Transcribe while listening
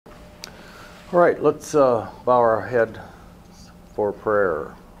All right, let's bow our head for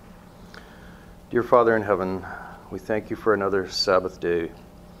prayer. Dear Father in heaven, we thank you for another Sabbath day.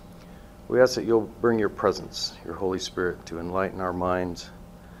 We ask that you'll bring your presence, your Holy Spirit, to enlighten our minds,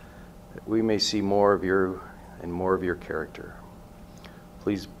 that we may see more of you and more of your character.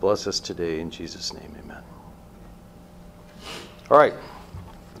 Please bless us today in Jesus' name, amen. All right,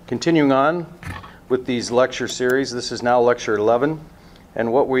 continuing on with these lecture series. This is now lecture 11.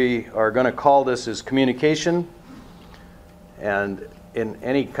 And what we are going to call this is communication. And in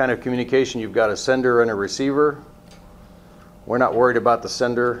any kind of communication, you've got a sender and a receiver. We're not worried about the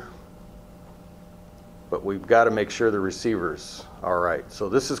sender, but we've got to make sure the receiver's all right. So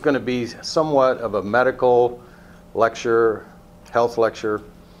this is going to be somewhat of a medical lecture, health lecture.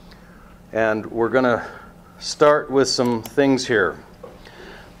 And we're going to start with some things here.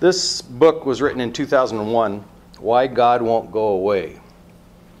 This book was written in 2001, Why God Won't Go Away.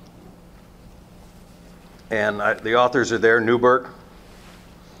 And the authors are there, Newberg.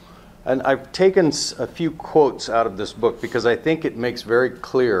 And I've taken a few quotes out of this book because I think it makes very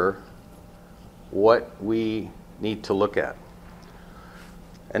clear what we need to look at.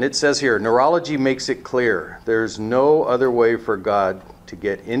 And it says here, neurology makes it clear there's no other way for God to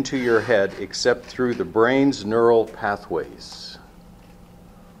get into your head except through the brain's neural pathways.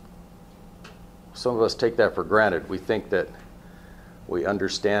 Some of us take that for granted. We think that we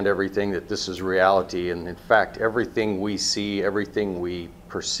understand everything, that this is reality, and in fact, everything we see, everything we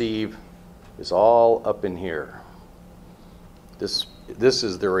perceive is all up in here. This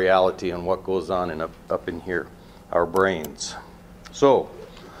is the reality and what goes on up in here, our brains. So,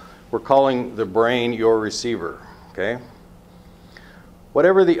 we're calling the brain your receiver, okay?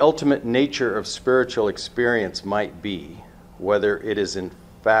 Whatever the ultimate nature of spiritual experience might be, whether it is in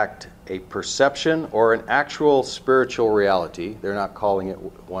fact a perception or an actual spiritual reality, they're not calling it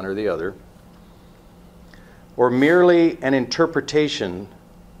one or the other, or merely an interpretation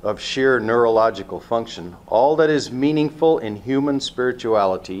of sheer neurological function, all that is meaningful in human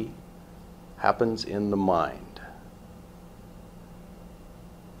spirituality happens in the mind.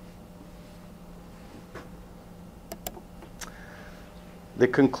 The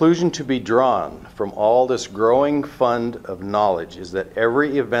conclusion to be drawn from all this growing fund of knowledge is that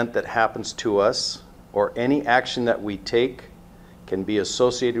every event that happens to us or any action that we take can be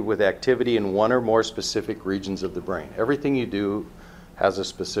associated with activity in one or more specific regions of the brain. Everything you do has a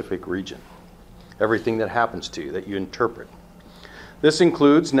specific region. Everything that happens to you that you interpret. This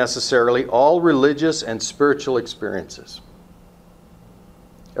includes necessarily all religious and spiritual experiences.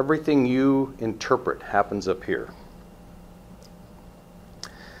 Everything you interpret happens up here.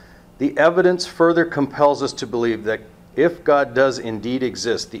 The evidence further compels us to believe that if God does indeed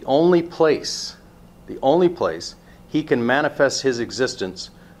exist, the only place he can manifest his existence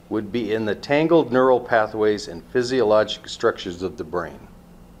would be in the tangled neural pathways and physiologic structures of the brain.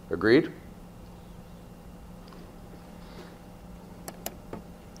 Agreed?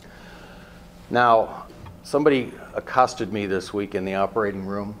 Now, somebody accosted me this week in the operating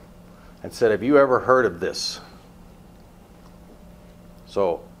room and said, "Have you ever heard of this?"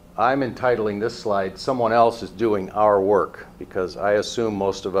 So, I'm entitling this slide, Someone Else is Doing Our Work, because I assume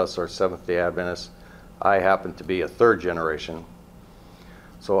most of us are Seventh-day Adventists. I happen to be a third generation.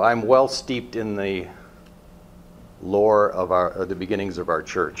 So I'm well steeped in the lore of the beginnings of our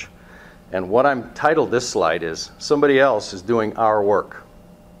church. And what I'm titled this slide is, Somebody Else is Doing Our Work.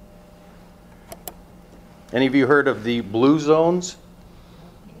 Any of you heard of the blue zones?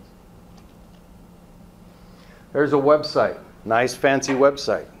 There's a website, nice fancy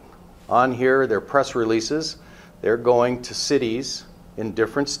website. On here, they're press releases. They're going to cities in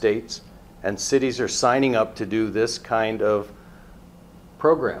different states, and cities are signing up to do this kind of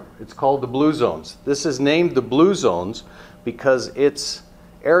program. It's called the Blue Zones. This is named the Blue Zones because it's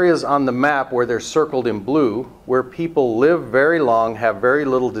areas on the map where they're circled in blue, where people live very long, have very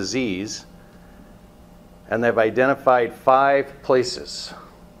little disease, and they've identified 5 places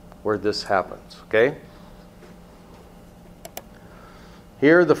where this happens, okay?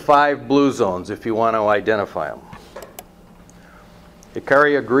 Here are the 5 blue zones if you want to identify them.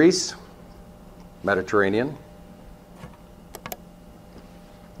 Icaria, Greece, Mediterranean.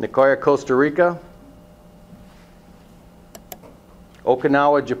 Nicoya, Costa Rica.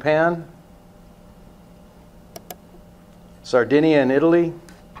 Okinawa, Japan. Sardinia in Italy.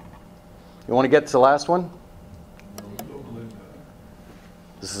 You want to get to the last one?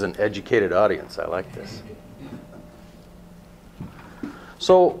 This is an educated audience. I like this.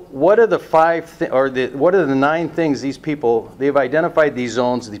 So what are the what are the 9 things these people, they've identified these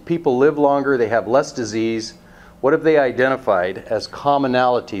zones, the people live longer, they have less disease. What have they identified as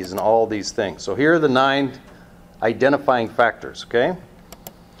commonalities in all these things? So here are the 9 identifying factors, okay?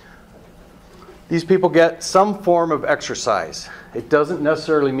 These people get some form of exercise. It doesn't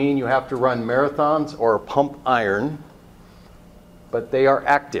necessarily mean you have to run marathons or pump iron, but they are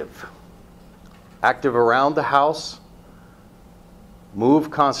active. Active around the house, move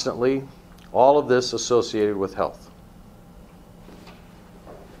constantly, all of this associated with health.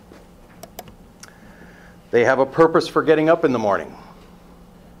 They have a purpose for getting up in the morning.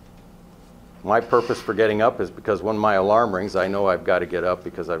 My purpose for getting up is because when my alarm rings, I know I've got to get up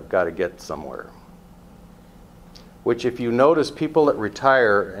because I've got to get somewhere. Which, if you notice people that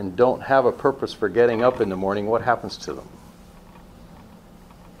retire and don't have a purpose for getting up in the morning, what happens to them?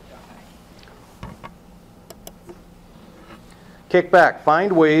 Kick back.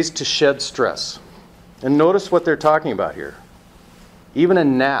 Find ways to shed stress. And notice what they're talking about here. Even a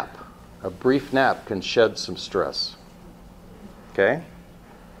nap, a brief nap, can shed some stress. Okay?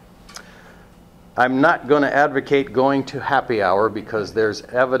 I'm not going to advocate going to happy hour because there's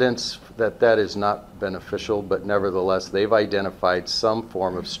evidence that that is not beneficial, but nevertheless, they've identified some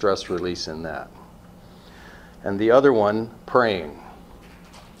form of stress release in that. And the other one, praying.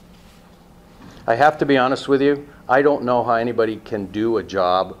 I have to be honest with you, I don't know how anybody can do a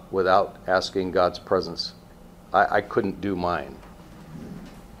job without asking God's presence. I couldn't do mine.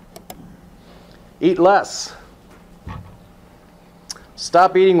 Eat less.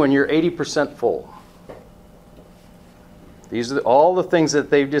 Stop eating when you're 80% full. These are all the things that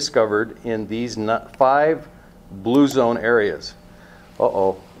they've discovered in these 5 blue zone areas.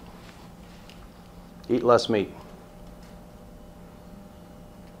 Uh-oh. Eat less meat.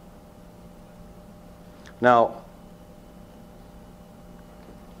 Now,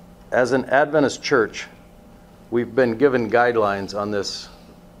 as an Adventist church, we've been given guidelines on this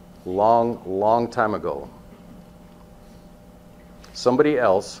long time ago. Somebody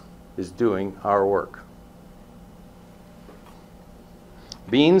else is doing our work.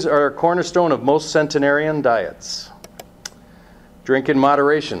 Beans are a cornerstone of most centenarian diets. Drink in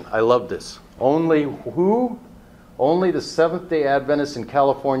moderation. I love this. Only the Seventh-day Adventists in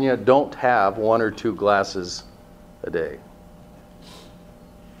California don't have 1 or 2 glasses a day.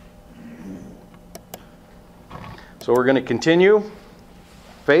 So we're going to continue.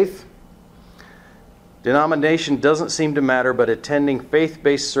 Faith. Denomination doesn't seem to matter, but attending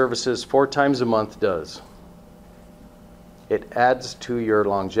faith-based services 4 times a month does. It adds to your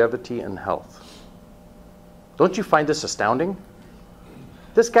longevity and health. Don't you find this astounding?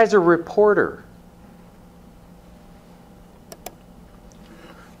 This guy's a reporter.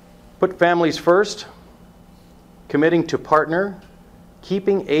 Put families first, committing to partner,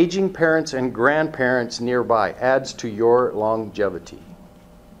 keeping aging parents and grandparents nearby adds to your longevity.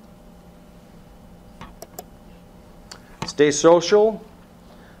 Stay social.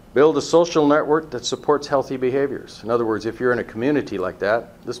 Build a social network that supports healthy behaviors. In other words, if you're in a community like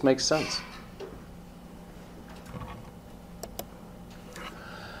that, this makes sense.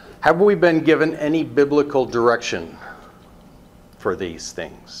 Have we been given any biblical direction for these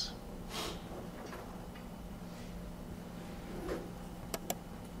things?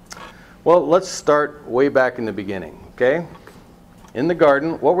 Well, let's start way back in the beginning, okay? In the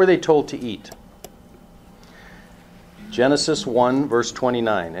garden, what were they told to eat? Genesis 1, verse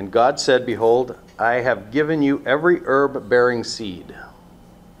 29. And God said, Behold, I have given you every herb bearing seed,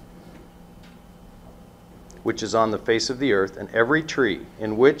 which is on the face of the earth, and every tree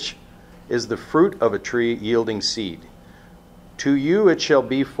in which is the fruit of a tree yielding seed. To you it shall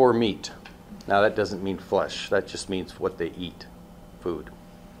be for meat. Now that doesn't mean flesh. That just means what they eat, food.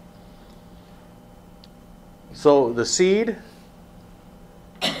 So the seed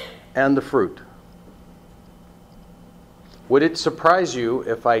and the fruit. Would it surprise you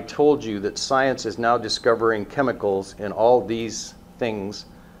if I told you that science is now discovering chemicals in all these things,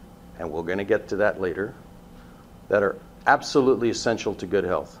 and we're going to get to that later, that are absolutely essential to good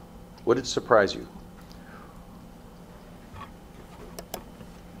health? Would it surprise you?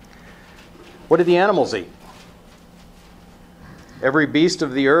 What did the animals eat? Every beast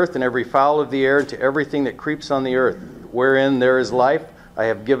of the earth and every fowl of the air, and to everything that creeps on the earth, wherein there is life, I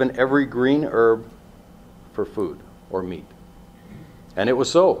have given every green herb for food or meat. And it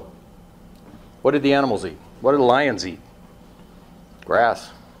was so. What did the animals eat? What did the lions eat?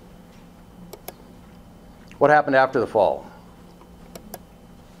 Grass. What happened after the fall?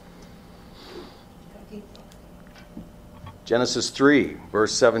 Genesis 3,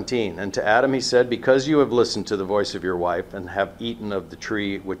 verse 17. And to Adam he said, Because you have listened to the voice of your wife, and have eaten of the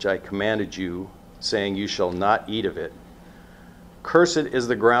tree which I commanded you, saying, You shall not eat of it. Cursed is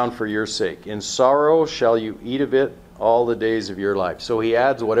the ground for your sake. In sorrow shall you eat of it all the days of your life. So he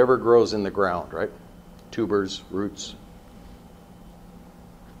adds whatever grows in the ground, right? Tubers, roots.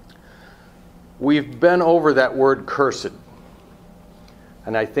 We've been over that word cursed.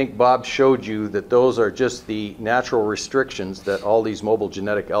 And I think Bob showed you that those are just the natural restrictions that all these mobile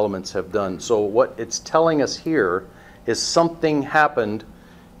genetic elements have done. So what it's telling us here is something happened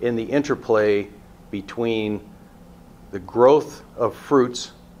in the interplay between the growth of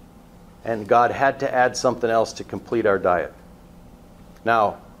fruits, and God had to add something else to complete our diet.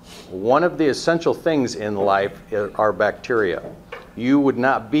 Now, one of the essential things in life are bacteria. You would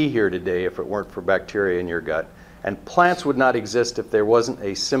not be here today if it weren't for bacteria in your gut. And plants would not exist if there wasn't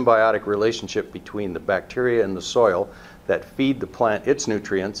a symbiotic relationship between the bacteria and the soil that feed the plant its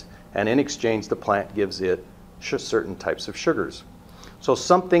nutrients, and in exchange the plant gives it certain types of sugars. So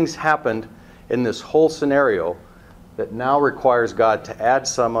something's happened in this whole scenario that now requires God to add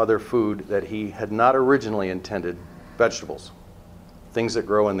some other food that he had not originally intended, vegetables, things that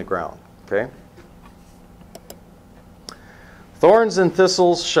grow in the ground, okay? Thorns and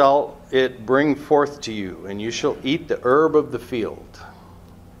thistles shall it bring forth to you, and you shall eat the herb of the field.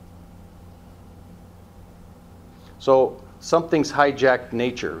 So something's hijacked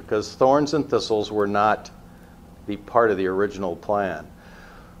nature, because thorns and thistles were not the part of the original plan.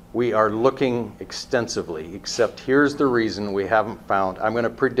 We are looking extensively, except here's the reason we haven't found. I'm going to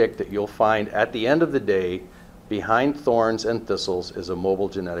predict that you'll find at the end of the day, behind thorns and thistles is a mobile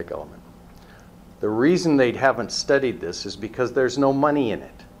genetic element. The reason they haven't studied this is because there's no money in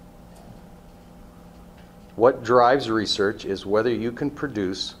it. What drives research is whether you can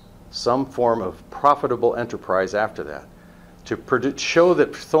produce some form of profitable enterprise after that. To show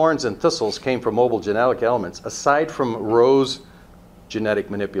that thorns and thistles came from mobile genetic elements, aside from Rowe's genetic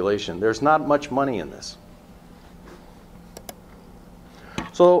manipulation, there's not much money in this.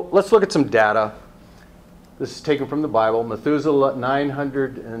 So let's look at some data. This is taken from the Bible. Methuselah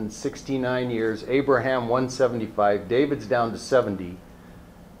 969 years, Abraham 175, David's down to 70.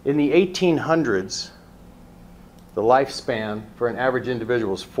 In the 1800s, the lifespan for an average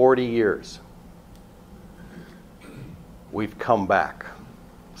individual is 40 years. We've come back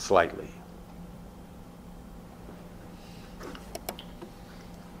slightly.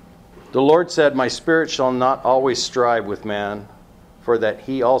 The Lord said, my spirit shall not always strive with man, for that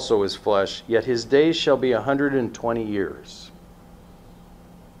he also is flesh, yet his days shall be 120 years.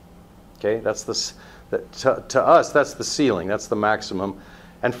 Okay, that's to us, that's the ceiling, that's the maximum.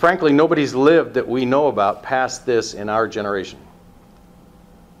 And frankly, nobody's lived that we know about past this in our generation.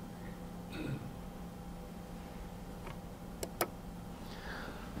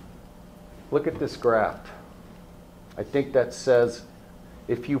 Look at this graph. I think that says,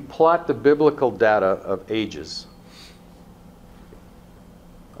 if you plot the biblical data of ages,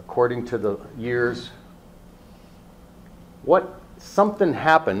 according to the years, something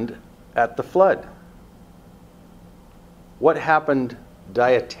happened at the flood. What happened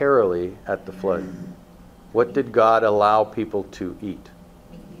dietarily at the flood? What did God allow people to eat?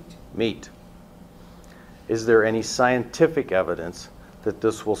 Meat. Is there any scientific evidence that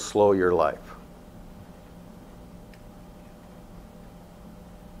this will slow your life?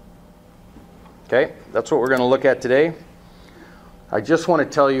 Okay, that's what we're going to look at today. I just want to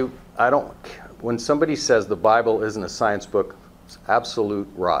tell you, when somebody says the Bible isn't a science book, it's absolute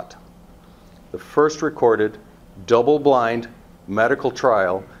rot. The first recorded, double-blind medical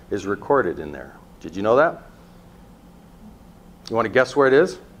trial is recorded in there. Did you know that? You want to guess where it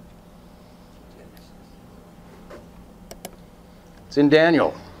is? It's in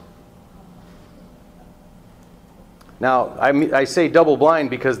Daniel. Now, I say double-blind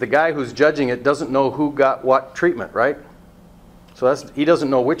because the guy who's judging it doesn't know who got what treatment, right? So he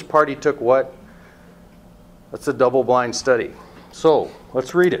doesn't know which party took what. That's a double-blind study. So,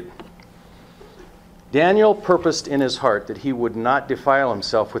 let's read it. Daniel purposed in his heart that he would not defile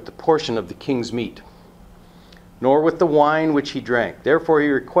himself with the portion of the king's meat, nor with the wine which he drank. Therefore he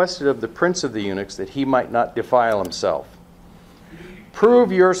requested of the prince of the eunuchs that he might not defile himself.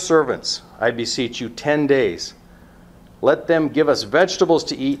 Prove your servants, I beseech you, 10 days. Let them give us vegetables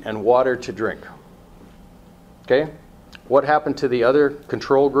to eat and water to drink. Okay? What happened to the other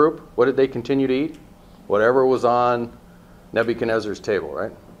control group? What did they continue to eat? Whatever was on Nebuchadnezzar's table,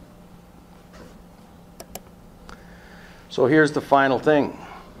 right? So here's the final thing.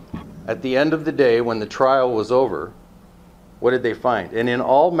 At the end of the day, when the trial was over, what did they find? And in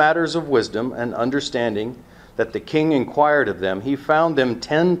all matters of wisdom and understanding that the king inquired of them, he found them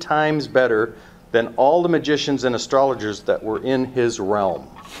 10 times better than all the magicians and astrologers that were in his realm.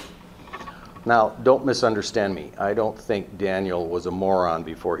 Now, don't misunderstand me. I don't think Daniel was a moron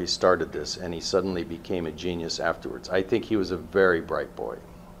before he started this and he suddenly became a genius afterwards. I think he was a very bright boy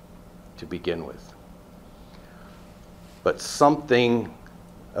to begin with. But something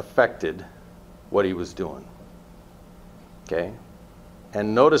affected what he was doing. Okay?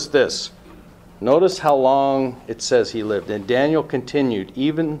 And notice this. Notice how long it says he lived. And Daniel continued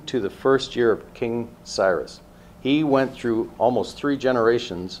even to the first year of King Cyrus. He went through almost 3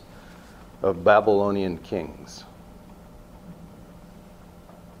 generations of Babylonian kings.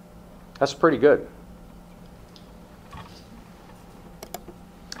 That's pretty good.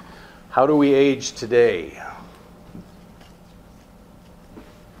 How do we age today?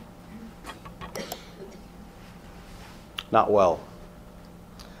 Not well.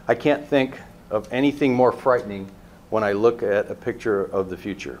 I can't think of anything more frightening when I look at a picture of the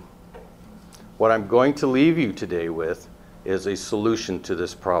future. What I'm going to leave you today with is a solution to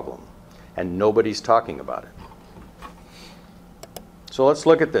this problem, and nobody's talking about it. So let's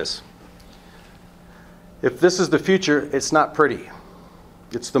look at this. If this is the future, it's not pretty.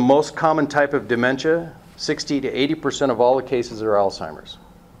 It's the most common type of dementia. 60 to 80% of all the cases are Alzheimer's.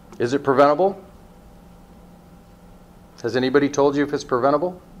 Is it preventable? Has anybody told you if it's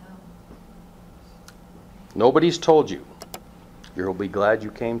preventable? No. Nobody's told you. You'll be glad you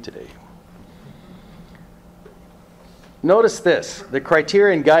came today. Notice this. The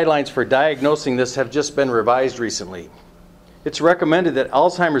criteria and guidelines for diagnosing this have just been revised recently. It's recommended that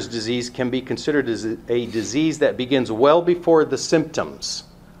Alzheimer's disease can be considered as a disease that begins well before the symptoms.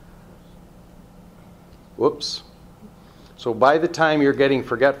 Whoops. So by the time you're getting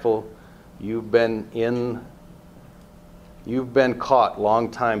forgetful, you've been caught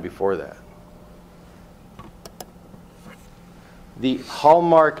long time before that. The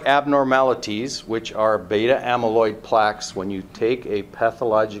hallmark abnormalities, which are beta amyloid plaques when you take a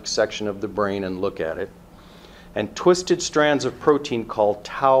pathologic section of the brain and look at it, and twisted strands of protein called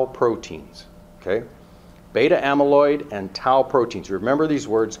tau proteins. Okay? Beta amyloid and tau proteins. Remember these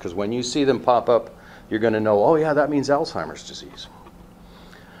words because when you see them pop up, you're going to know, oh yeah, that means Alzheimer's disease.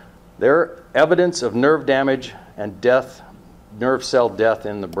 They're evidence of nerve damage and death, nerve cell death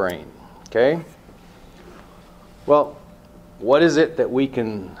in the brain. Okay? Well, what is it that we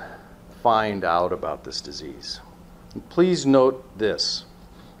can find out about this disease? And please note this.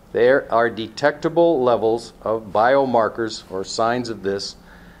 There are detectable levels of biomarkers or signs of this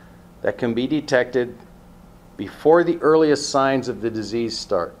that can be detected before the earliest signs of the disease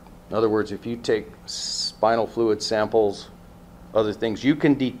start. In other words, if you take spinal fluid samples, other things, you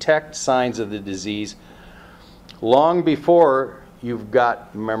can detect signs of the disease long before you've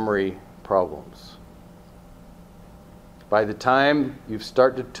got memory problems. By the time you've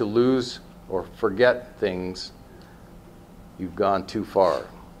started to lose or forget things, you've gone too far.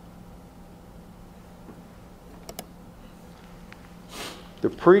 The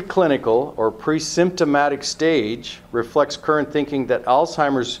preclinical or pre-symptomatic stage reflects current thinking that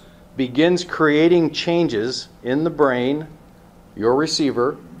Alzheimer's begins creating changes in the brain, your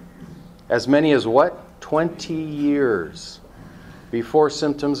receiver, as many as what? 20 years before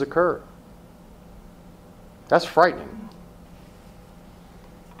symptoms occur. That's frightening.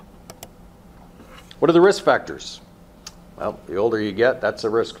 What are the risk factors? Well, the older you get, that's a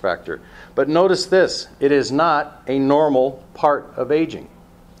risk factor. But notice this, it is not a normal part of aging.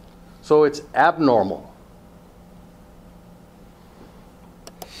 So it's abnormal.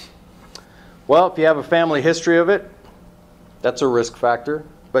 Well, if you have a family history of it, that's a risk factor.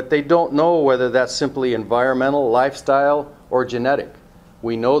 But they don't know whether that's simply environmental, lifestyle, or genetic.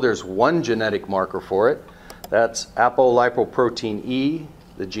 We know there's one genetic marker for it. That's apolipoprotein E,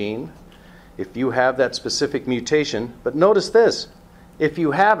 the gene. If you have that specific mutation, but notice this, if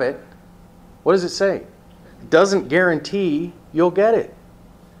you have it, what does it say? It doesn't guarantee you'll get it.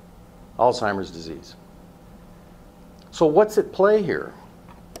 Alzheimer's disease. So what's at play here?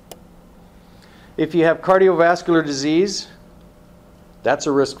 If you have cardiovascular disease, that's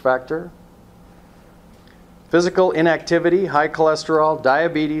a risk factor. Physical inactivity, high cholesterol,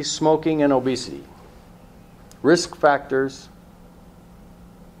 diabetes, smoking, and obesity. Risk factors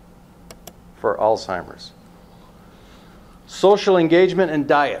for Alzheimer's. Social engagement and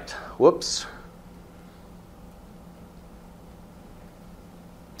diet. Whoops.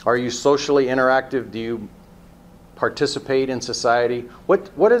 Are you socially interactive? Do you participate in society?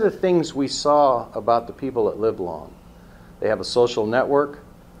 What are the things we saw about the people that live long? They have a social network.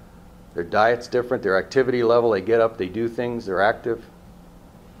 Their diet's different. Their activity level, they get up, they do things, they're active.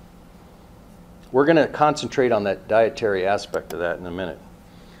 We're going to concentrate on that dietary aspect of that in a minute.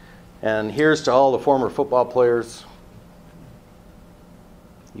 And here's to all the former football players.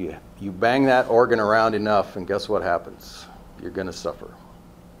 You bang that organ around enough, and guess what happens? You're going to suffer.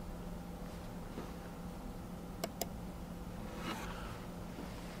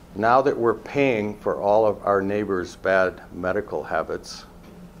 Now that we're paying for all of our neighbors' bad medical habits,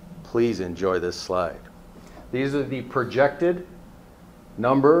 please enjoy this slide. These are the projected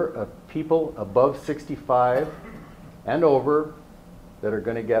number of people above 65 and over that are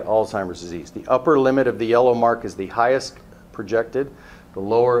going to get Alzheimer's disease. The upper limit of the yellow mark is the highest projected. The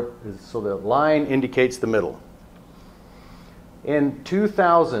lower is, so the line indicates the middle. In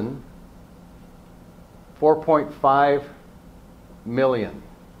 2000, 4.5 million.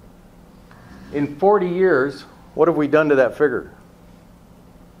 In 40 years, what have we done to that figure?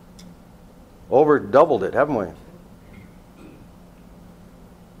 Over doubled it, haven't we?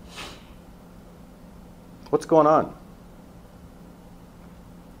 What's going on?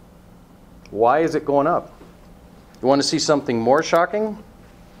 Why is it going up? You want to see something more shocking?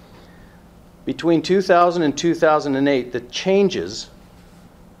 Between 2000 and 2008, the changes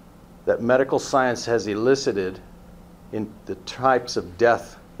that medical science has elicited in the types of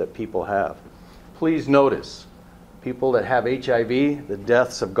death that people have. Please notice, people that have HIV, the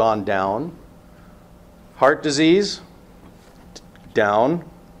deaths have gone down. Heart disease, down.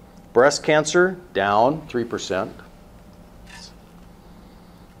 Breast cancer, down 3%.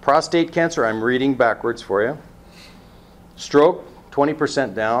 Prostate cancer, I'm reading backwards for you. Stroke,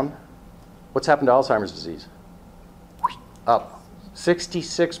 20% down. What's happened to Alzheimer's disease? Up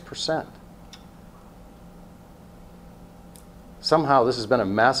 66%. Somehow this has been a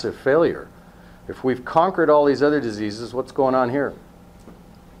massive failure. If we've conquered all these other diseases, what's going on here?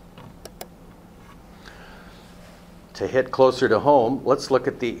 To hit closer to home, let's look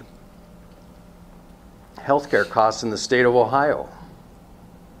at the healthcare costs in the state of Ohio.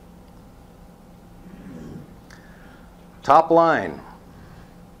 Top line.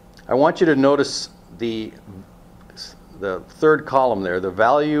 I want you to notice the third column there, the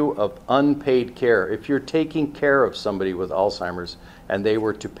value of unpaid care. If you're taking care of somebody with Alzheimer's and they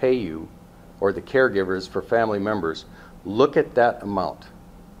were to pay you, or the caregivers for family members, look at that amount.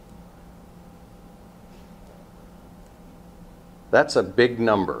 That's a big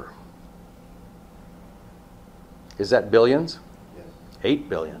number. Is that billions? Yes. 8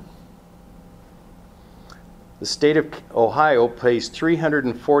 billion. The state of Ohio paid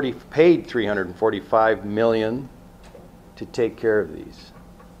 $345 million to take care of these.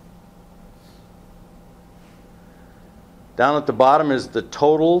 Down at the bottom is the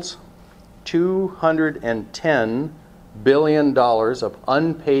totals, $210 billion of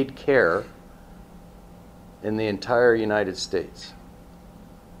unpaid care in the entire United States.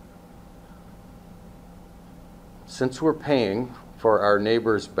 Since we're paying for our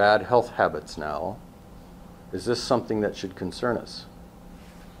neighbors' bad health habits now, is this something that should concern us?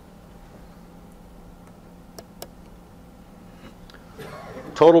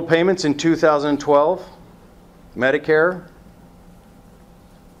 Total payments in 2012, Medicare,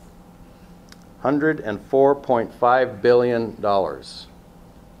 $104.5 billion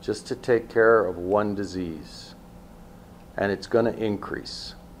just to take care of one disease. And it's going to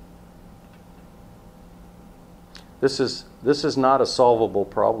increase. This is not a solvable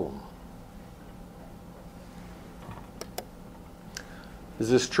problem. Is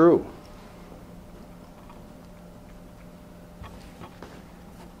this true?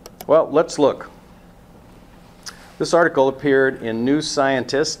 Well, let's look. This article appeared in New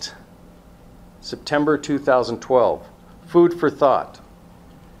Scientist, September 2012. Food for thought.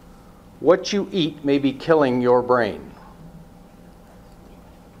 What you eat may be killing your brain.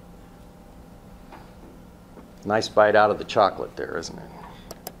 Nice bite out of the chocolate there, isn't it?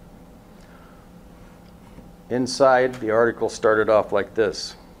 Inside, the article started off like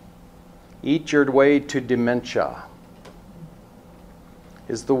this. Eat your way to dementia.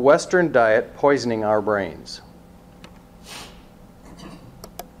 Is the Western diet poisoning our brains?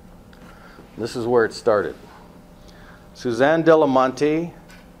 This is where it started. Suzanne Delamonte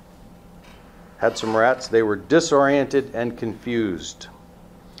had some rats. They were disoriented and confused.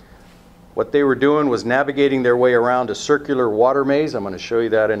 What they were doing was navigating their way around a circular water maze. I'm going to show you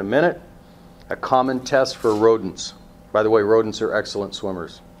that in a minute. A common test for rodents. By the way, rodents are excellent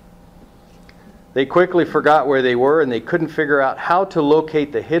swimmers. They quickly forgot where they were, and they couldn't figure out how to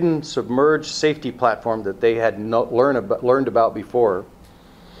locate the hidden submerged safety platform that they had learned about before.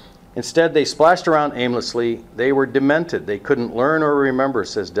 Instead, they splashed around aimlessly. They were demented. They couldn't learn or remember,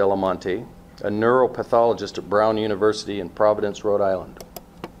 says Delamonte, a neuropathologist at Brown University in Providence, Rhode Island.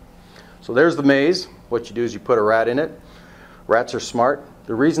 So there's the maze. What you do is you put a rat in it. Rats are smart.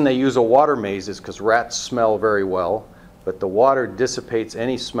 The reason they use a water maze is because rats smell very well. but the water dissipates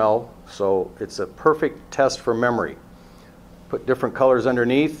any smell, so it's a perfect test for memory. Put different colors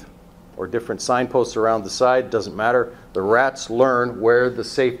underneath or different signposts around the side, doesn't matter. The rats learn where the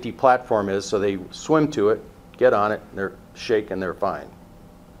safety platform is, so they swim to it, get on it, they're shake, and they're fine.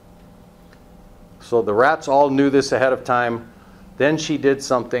 So the rats all knew this ahead of time. Then she did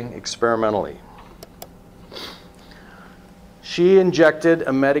something experimentally. She injected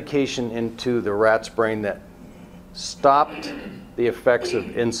a medication into the rat's brain that stopped the effects of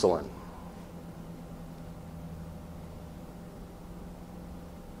insulin.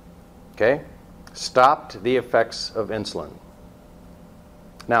 Okay? Stopped the effects of insulin.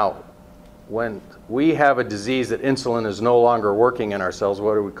 Now, when we have a disease that insulin is no longer working in ourselves,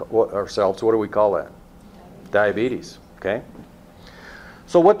 what do we call that? Diabetes. Okay?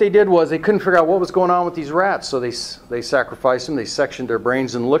 So what they did was they couldn't figure out what was going on with these rats, so they sacrificed them, they sectioned their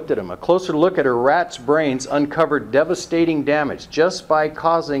brains and looked at them. A closer look at a rat's brains uncovered devastating damage just by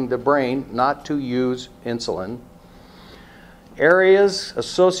causing the brain not to use insulin. Areas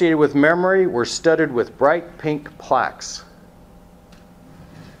associated with memory were studded with bright pink plaques.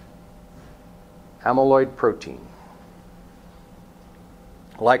 Amyloid protein.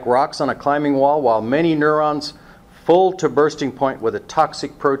 Like rocks on a climbing wall, while many neurons full to bursting point with a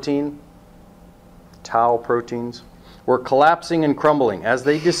toxic protein, tau proteins, were collapsing and crumbling. As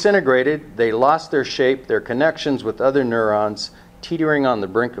they disintegrated, they lost their shape, their connections with other neurons, teetering on the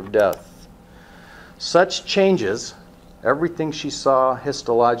brink of death. Such changes, everything she saw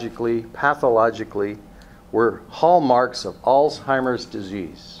histologically, pathologically, were hallmarks of Alzheimer's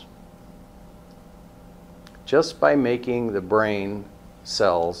disease. Just by making the brain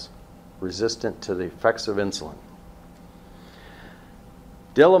cells resistant to the effects of insulin.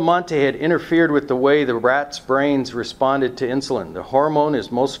 Delamonte had interfered with the way the rats' brains responded to insulin. The hormone is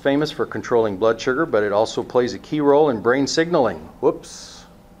most famous for controlling blood sugar, but it also plays a key role in brain signaling. Whoops,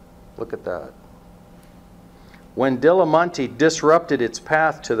 look at that. When Delamonte disrupted its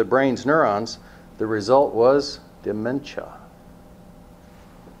path to the brain's neurons, the result was dementia.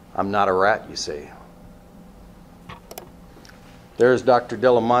 I'm not a rat, you say. There's Dr.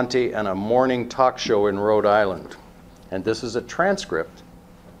 Delamonte and a morning talk show in Rhode Island. And this is a transcript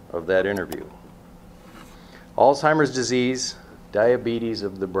of that interview. Alzheimer's disease, diabetes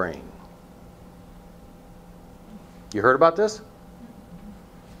of the brain. You heard about this?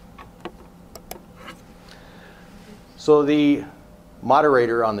 So the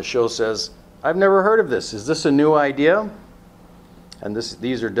moderator on the show says, I've never heard of this. Is this a new idea? And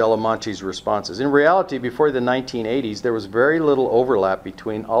these are Delamonte's responses. In reality, before the 1980s, there was very little overlap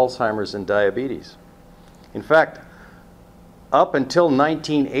between Alzheimer's and diabetes. In fact, up until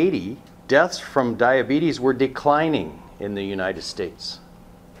 1980, deaths from diabetes were declining in the United States.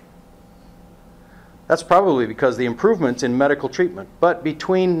 That's probably because of the improvements in medical treatment. But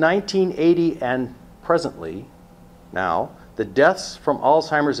between 1980 and presently, now, the deaths from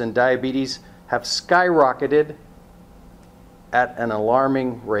Alzheimer's and diabetes have skyrocketed at an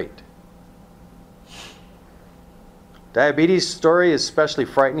alarming rate. Diabetes story is especially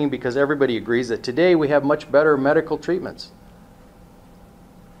frightening because everybody agrees that today we have much better medical treatments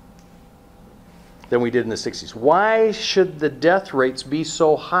than we did in the 60s. Why should the death rates be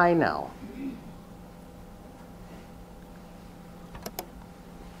so high now?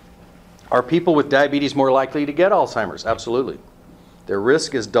 Are people with diabetes more likely to get Alzheimer's? Absolutely. Their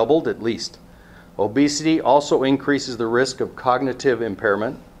risk is doubled at least. Obesity also increases the risk of cognitive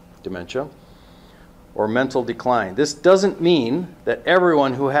impairment, dementia, or mental decline. This doesn't mean that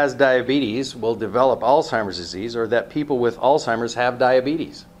everyone who has diabetes will develop Alzheimer's disease or that people with Alzheimer's have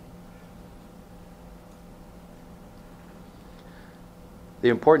diabetes. The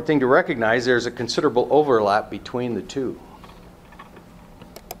important thing to recognize, there's a considerable overlap between the two.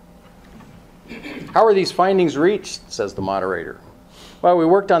 How are these findings reached, says the moderator? Well, we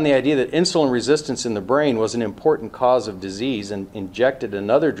worked on the idea that insulin resistance in the brain was an important cause of disease and injected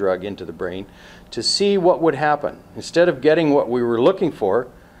another drug into the brain to see what would happen. Instead of getting what we were looking for,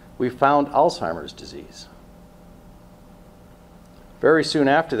 we found Alzheimer's disease. Very soon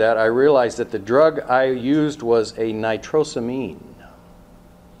after that, I realized that the drug I used was a nitrosamine.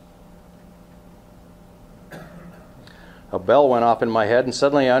 A bell went off in my head, and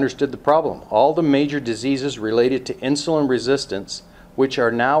suddenly I understood the problem. All the major diseases related to insulin resistance, which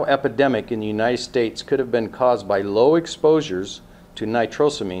are now epidemic in the United States, could have been caused by low exposures to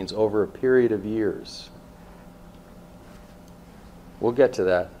nitrosamines over a period of years. We'll get to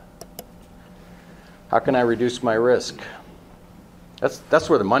that. How can I reduce my risk? That's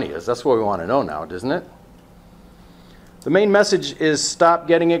where the money is. That's what we want to know now, isn't it? The main message is stop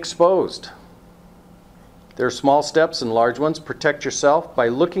getting exposed. There are small steps and large ones. Protect yourself by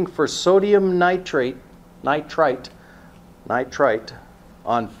looking for sodium nitrite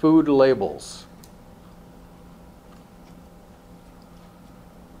on food labels.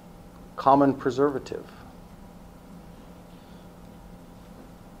 Common preservative.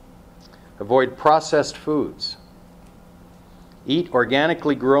 Avoid processed foods. Eat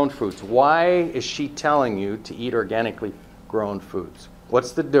organically grown foods. Why is she telling you to eat organically grown foods?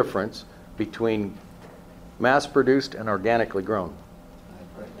 What's the difference between mass-produced and organically grown?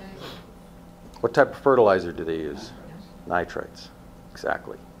 What type of fertilizer do they use? Nitrates.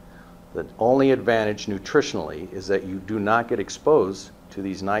 Exactly. The only advantage nutritionally is that you do not get exposed to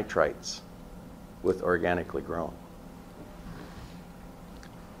these nitrites with organically grown.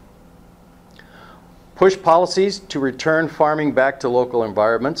 Push policies to return farming back to local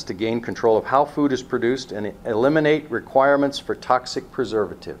environments to gain control of how food is produced and eliminate requirements for toxic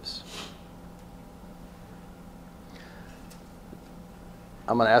preservatives.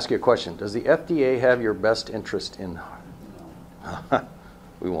 I'm going to ask you a question. Does the FDA have your best interest in...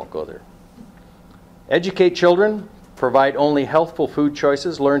 We won't go there. Educate children. Provide only healthful food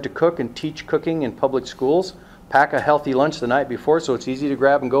choices. Learn to cook and teach cooking in public schools. Pack a healthy lunch the night before so it's easy to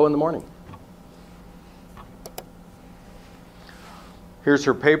grab and go in the morning. Here's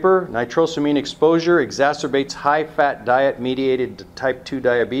her paper. Nitrosamine exposure exacerbates high-fat diet-mediated type 2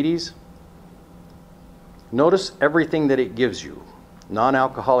 diabetes. Notice everything that it gives you.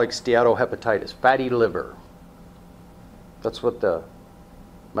 Non-alcoholic steatohepatitis, fatty liver. That's what the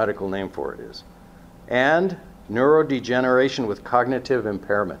medical name for it is. And neurodegeneration with cognitive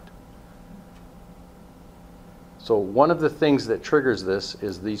impairment. So one of the things that triggers this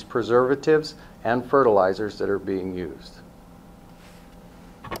is these preservatives and fertilizers that are being used.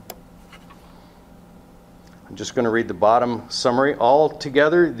 I'm just going to read the bottom summary.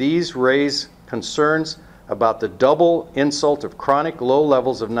 Altogether, these raise concerns about the double insult of chronic low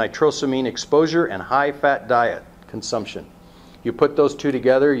levels of nitrosamine exposure and high-fat diet consumption. You put those two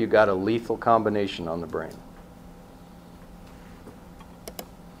together, you got a lethal combination on the brain.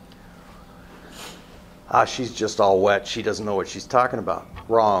 She's just all wet. She doesn't know what she's talking about.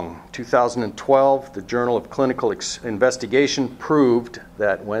 Wrong. 2012, the Journal of Clinical Investigation proved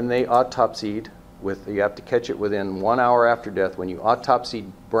that when they autopsied, you have to catch it within 1 hour after death, when you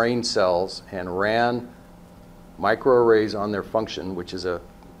autopsied brain cells and ran microarrays on their function, which is a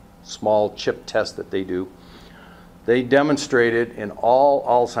small chip test that they do, they demonstrated in all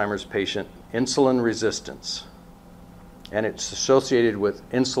Alzheimer's patient insulin resistance. And it's associated with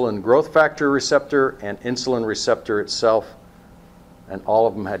insulin growth factor receptor and insulin receptor itself, and all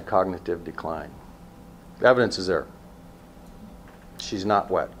of them had cognitive decline. The evidence is there. She's not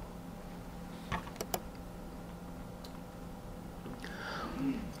wet.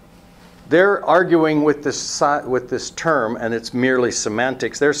 They're arguing with this term, and it's merely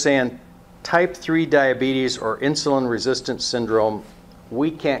semantics. They're saying type 3 diabetes or insulin resistance syndrome, we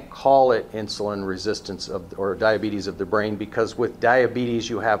can't call it insulin resistance or diabetes of the brain, because with diabetes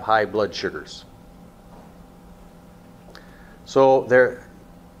you have high blood sugars. So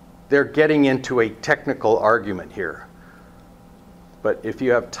they're getting into a technical argument here. But if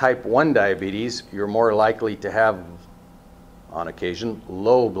you have type 1 diabetes, you're more likely to have, on occasion,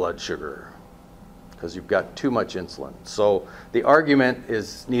 low blood sugar because you've got too much insulin. So the argument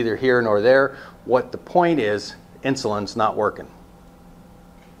is neither here nor there. What the point is, insulin's not working.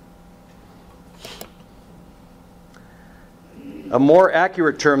 A more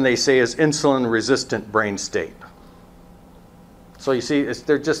accurate term, they say, is insulin-resistant brain state. So you see,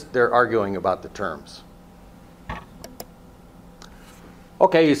 they're arguing about the terms.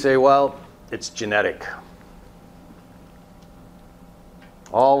 Okay, you say, well, it's genetic.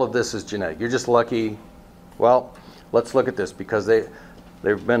 All of this is genetic. You're just lucky. Well, let's look at this, because they've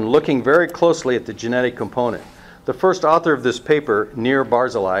been looking very closely at the genetic component. The first author of this paper, Nir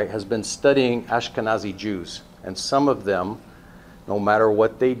Barzilai, has been studying Ashkenazi Jews, and some of them, no matter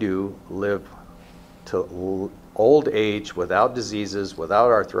what they do, live to old age without diseases, without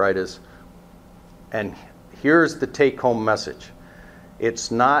arthritis. And here's the take-home message.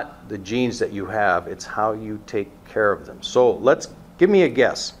 It's not the genes that you have, it's how you take care of them. So give me a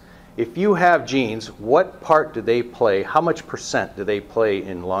guess. If you have genes, what part do they play? How much percent do they play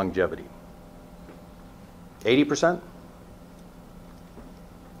in longevity? 80%?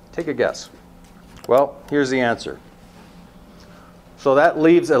 Take a guess. Well, here's the answer. So that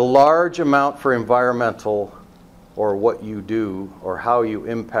leaves a large amount for environmental, or what you do, or how you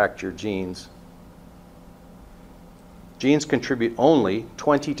impact your genes. Genes contribute only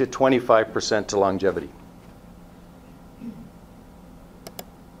 20 to 25% to longevity.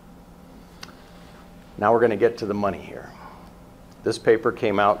 Now we're going to get to the money here. This paper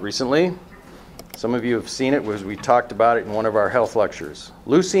came out recently. Some of you have seen it because we talked about it in one of our health lectures.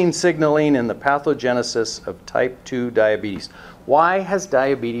 Leucine signaling in the pathogenesis of type 2 diabetes. Why has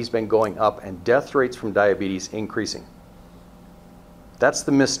diabetes been going up and death rates from diabetes increasing? That's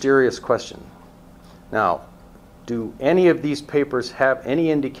the mysterious question. Now, do any of these papers have any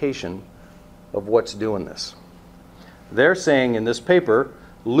indication of what's doing this? They're saying in this paper,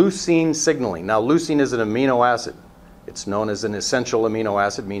 leucine signaling. Now, leucine is an amino acid. It's known as an essential amino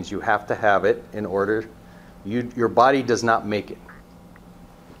acid, means you have to have it in order. Your body does not make it.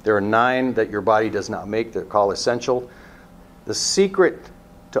 There are 9 that your body does not make. They're called essential. The secret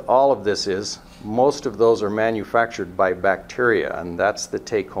to all of this is most of those are manufactured by bacteria, and that's the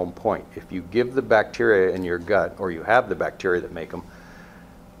take-home point. If you give the bacteria in your gut, or you have the bacteria that make them,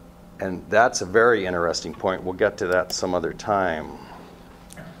 and that's a very interesting point. We'll get to that some other time.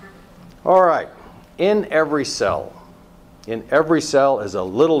 All right. In every cell is a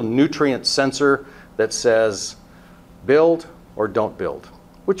little nutrient sensor that says build or don't build,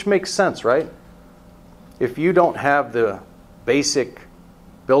 which makes sense, right? If you don't have the basic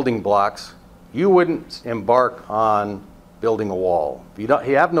building blocks, you wouldn't embark on building a wall. If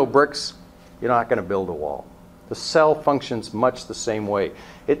you have no bricks, you're not going to build a wall. The cell functions much the same way.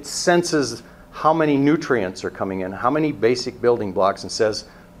 It senses how many nutrients are coming in, how many basic building blocks, and says,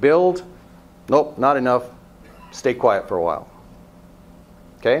 build, nope, not enough, stay quiet for a while.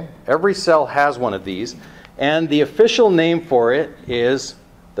 Okay? Every cell has one of these, and the official name for it is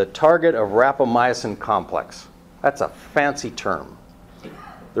the target of rapamycin complex. That's a fancy term.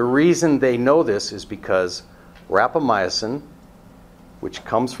 The reason they know this is because rapamycin, which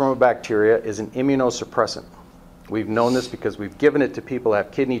comes from a bacteria, is an immunosuppressant. We've known this because we've given it to people who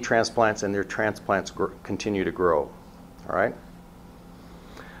have kidney transplants, and their transplants continue to grow. All right?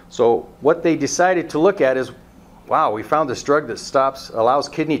 So what they decided to look at is, wow, we found this drug that allows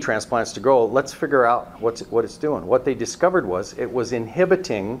kidney transplants to grow. Let's figure out what it's doing. What they discovered was it was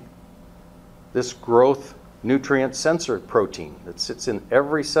inhibiting this growth nutrient sensor protein that sits in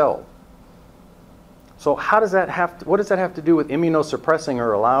every cell. So what does that have to do with immunosuppressing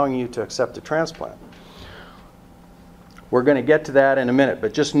or allowing you to accept a transplant? We're going to get to that in a minute,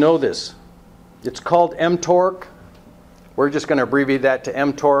 but just know this. It's called mTOR. We're just going to abbreviate that to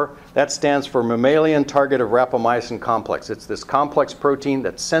mTOR. That stands for mammalian target of rapamycin complex. It's this complex protein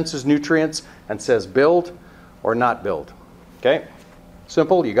that senses nutrients and says build or not build. Okay?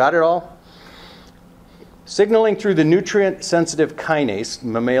 Simple. You got it all? Signaling through the nutrient-sensitive kinase,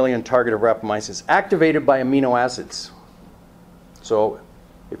 mammalian target of rapamycin, is activated by amino acids. So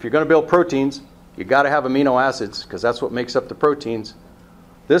if you're going to build proteins, you got to have amino acids because that's what makes up the proteins.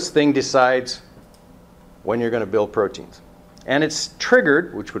 This thing decides when you're going to build proteins. And it's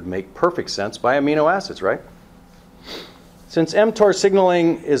triggered, which would make perfect sense, by amino acids, right? Since mTOR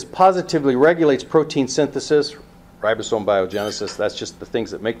signaling positively regulates protein synthesis, ribosome biogenesis, that's just the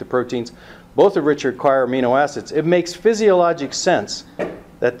things that make the proteins, both of which require amino acids, it makes physiologic sense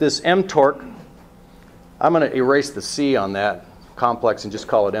that this mTOR, I'm going to erase the C on that complex and just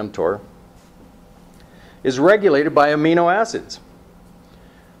call it mTOR, is regulated by amino acids.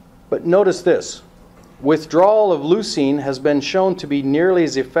 But notice this. Withdrawal of leucine has been shown to be nearly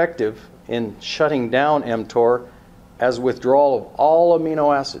as effective in shutting down mTOR as withdrawal of all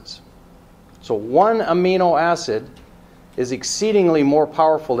amino acids. So one amino acid is exceedingly more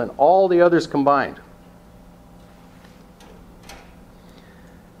powerful than all the others combined.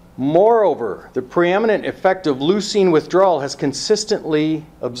 Moreover, the preeminent effect of leucine withdrawal has consistently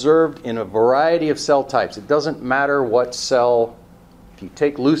observed in a variety of cell types. It doesn't matter what cell. If you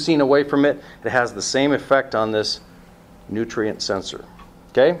take leucine away from it, it has the same effect on this nutrient sensor.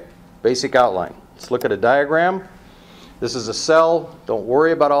 Okay? Basic outline. Let's look at a diagram. This is a cell. Don't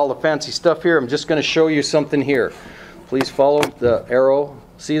worry about all the fancy stuff here. I'm just going to show you something here. Please follow the arrow.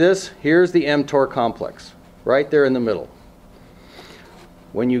 See this? Here's the mTOR complex, right there in the middle.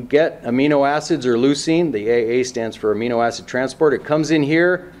 When you get amino acids or leucine, the AA stands for amino acid transport, it comes in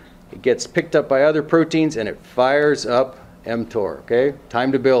here, it gets picked up by other proteins, and it fires up mTOR. Okay?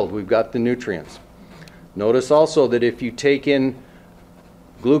 Time to build. We've got the nutrients. Notice also that if you take in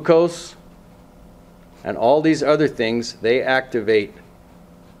glucose and all these other things, they activate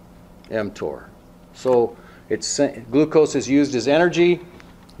mTOR. So glucose is used as energy,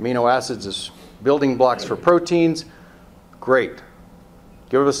 amino acids as building blocks for proteins. Great.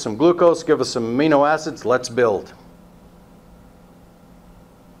 Give us some glucose, give us some amino acids, let's build.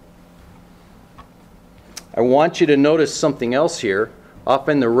 I want you to notice something else here. Off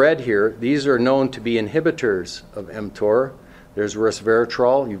in the red here, these are known to be inhibitors of mTOR. There's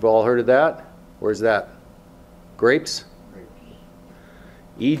resveratrol, you've all heard of that. Where's that? Grapes?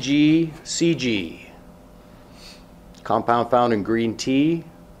 EGCG. Compound found in green tea.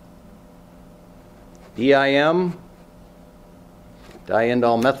 DIM,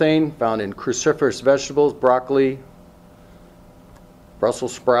 diindol methane, found in cruciferous vegetables, broccoli,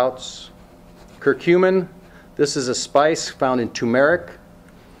 Brussels sprouts. Curcumin, this is a spice found in turmeric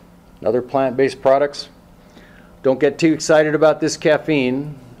and other plant-based products. Don't get too excited about this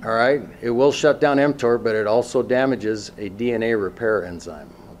caffeine, all right? It will shut down mTOR, but it also damages a DNA repair enzyme,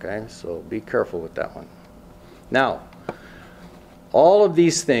 okay? So be careful with that one. Now, all of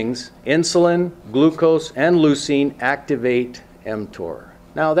these things, insulin, glucose, and leucine, activate mTOR.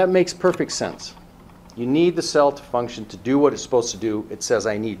 Now, that makes perfect sense. You need the cell to function to do what it's supposed to do. It says,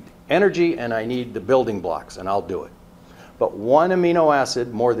 I need energy and I need the building blocks, and I'll do it. But one amino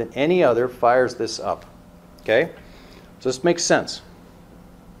acid, more than any other, fires this up. Okay? So this makes sense.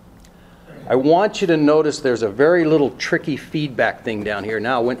 I want you to notice there's a very little tricky feedback thing down here.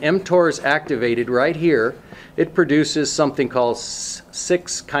 Now, when mTOR is activated right here, it produces something called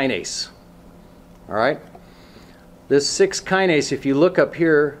 6-kinase. All right? This 6-kinase, if you look up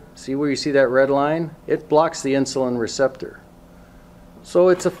here, see where you see that red line? It blocks the insulin receptor. So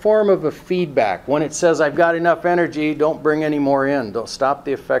it's a form of a feedback. When it says, I've got enough energy, don't bring any more in. Don't stop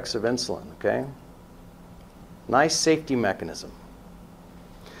the effects of insulin, okay? Nice safety mechanism.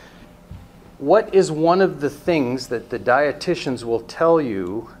 What is one of the things that the dietitians will tell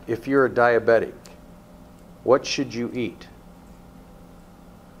you if you're a diabetic? What should you eat?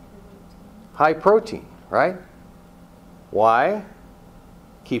 High protein, right? Why?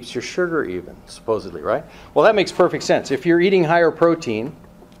 Keeps your sugar even, supposedly, right? Well, that makes perfect sense. If you're eating higher protein,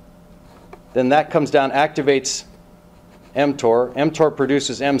 then that comes down, activates mTOR. mTOR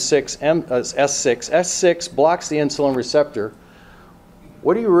produces S6. S6 blocks the insulin receptor.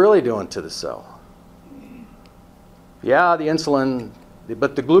 What are you really doing to the cell? Yeah, the insulin,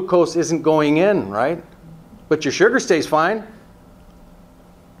 but the glucose isn't going in, right? But your sugar stays fine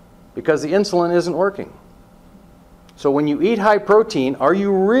because the insulin isn't working. So when you eat high protein, are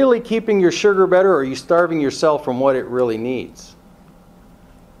you really keeping your sugar better, or are you starving your cell from what it really needs?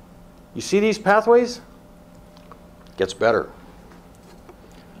 You see these pathways? It gets better.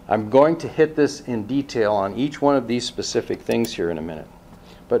 I'm going to hit this in detail on each one of these specific things here in a minute.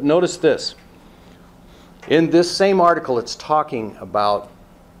 But notice this. In this same article, it's talking about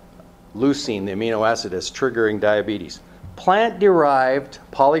leucine, the amino acid, as triggering diabetes. Plant-derived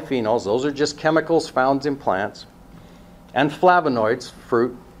polyphenols, those are just chemicals found in plants, and flavonoids,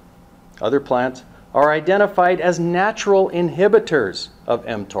 fruit, other plants, are identified as natural inhibitors of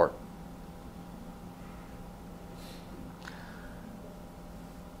mTOR.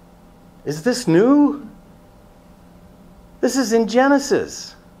 Is this new? This is in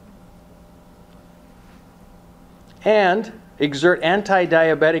Genesis. And exert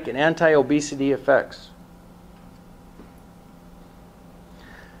anti-diabetic and anti-obesity effects.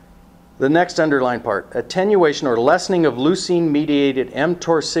 The next underlined part, attenuation or lessening of leucine-mediated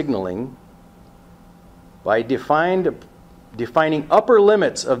mTOR signaling by defining upper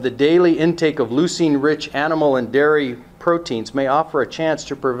limits of the daily intake of leucine-rich animal and dairy proteins may offer a chance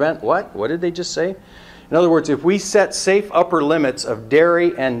to prevent what? What did they just say? In other words, if we set safe upper limits of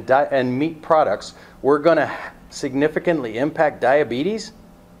dairy and meat products, we're going to significantly impact diabetes?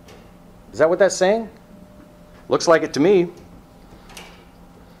 Is that what that's saying? Looks like it to me.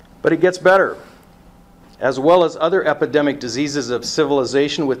 But it gets better. As well as other epidemic diseases of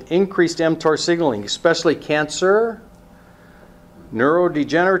civilization with increased mTOR signaling, especially cancer,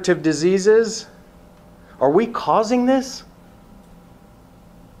 neurodegenerative diseases. Are we causing this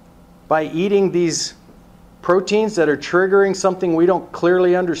by eating these proteins that are triggering something we don't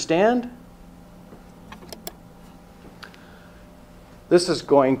clearly understand? This is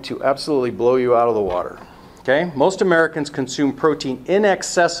going to absolutely blow you out of the water. Okay? Most Americans consume protein in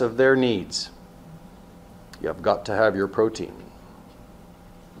excess of their needs. You've got to have your protein.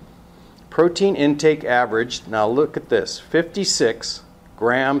 Protein intake averaged, now look at this, 56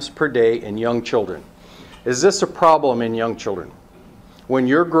 grams per day in young children. Is this a problem in young children? When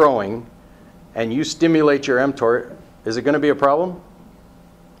you're growing and you stimulate your mTOR, is it going to be a problem?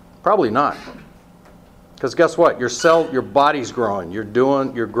 Probably not. Because guess what? Your body's growing. You're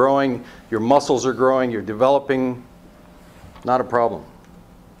growing, your muscles are growing, you're developing. Not a problem.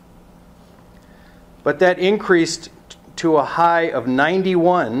 But that increased to a high of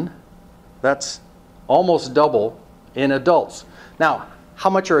 91. That's almost double in adults. Now, how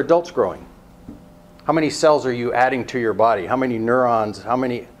much are adults growing? How many cells are you adding to your body? How many neurons, how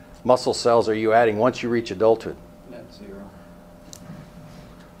many muscle cells are you adding once you reach adulthood? Net zero.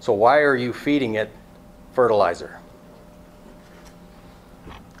 So why are you feeding it fertilizer?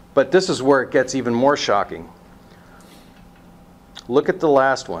 But this is where it gets even more shocking. Look at the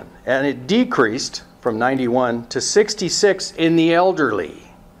last one. And it decreased from 91 to 66 in the elderly.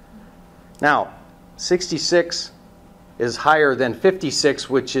 Now, 66 is higher than 56,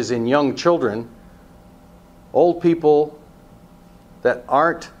 which is in young children. Old people that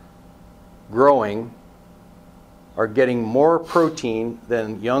aren't growing are getting more protein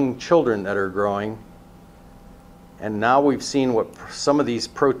than young children that are growing. And now we've seen what some of these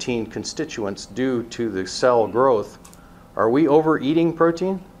protein constituents do to the cell growth. Are we overeating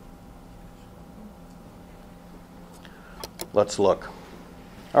protein? Let's look.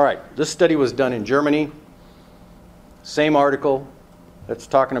 All right, this study was done in Germany. Same article that's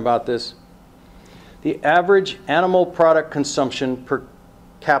talking about this. The average animal product consumption per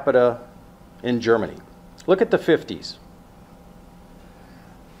capita in Germany. Look at the 50s.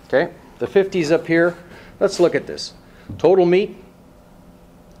 Okay, the 50s up here. Let's look at this. Total meat,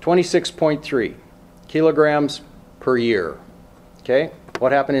 26.3 kilograms per year. Okay,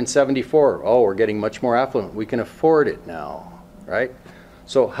 what happened in 74? Oh, we're getting much more affluent. We can afford it now, right?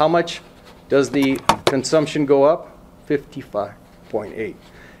 So how much does the consumption go up? 55.8.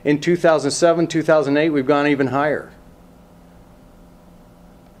 In 2007, 2008, we've gone even higher.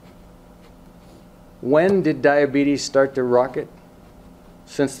 When did diabetes start to rocket?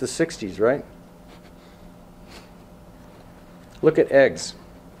 Since the 60s, right? Look at eggs.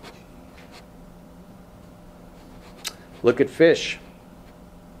 Look at fish.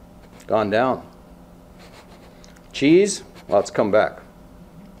 Gone down. Cheese, well, it's come back.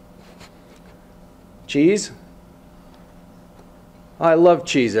 Cheese. I love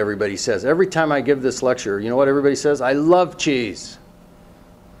cheese, everybody says. Every time I give this lecture, you know what everybody says? I love cheese.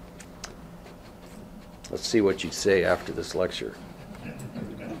 Let's see what you say after this lecture.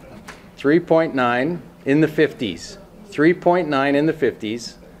 3.9 in the 50s. 3.9 in the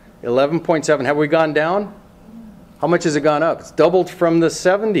 50s. 11.7. Have we gone down? How much has it gone up? It's doubled from the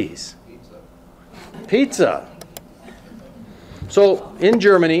 70s. Pizza. So in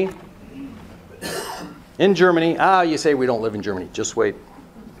Germany, you say we don't live in Germany. Just wait.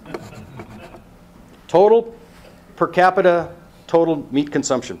 Total per capita, total meat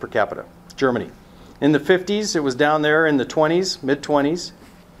consumption per capita, Germany. In the 50s, it was down there in the 20s, mid-20s.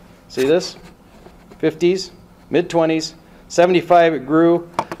 See this? 50s, mid-20s. 75, it grew.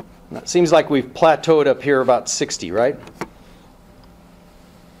 It seems like we've plateaued up here about 60, right?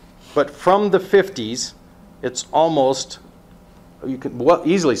 But from the 50s, it's almost, you can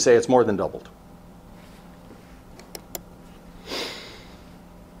easily say it's more than doubled.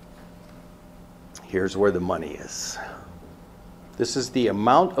 Here's where the money is. This is the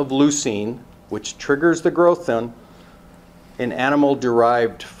amount of leucine which triggers the growth in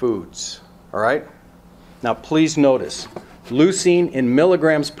animal-derived foods. All right? Now, please notice, leucine in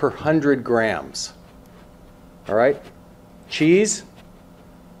milligrams per 100 grams. All right? Cheese,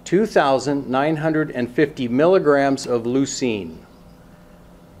 2,950 milligrams of leucine.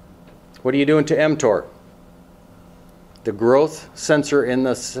 What are you doing to mTOR? The growth sensor in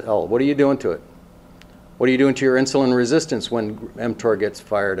the cell. What are you doing to it? What are you doing to your insulin resistance when mTOR gets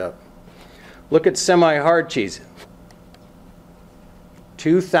fired up? Look at semi-hard cheese.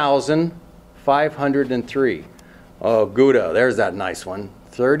 2,503. Oh, Gouda, there's that nice one.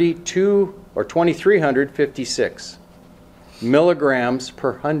 2,356 milligrams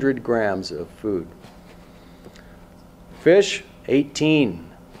per 100 grams of food. Fish, 18.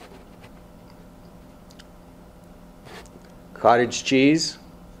 Cottage cheese,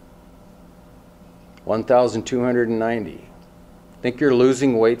 1,290. Think you're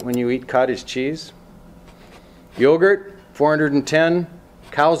losing weight when you eat cottage cheese? Yogurt, 410.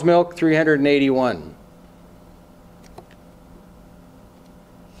 Cow's milk, 381.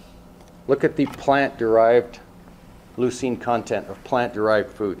 Look at the plant-derived leucine content of plant-derived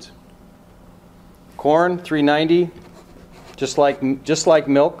foods. Corn, 390, just like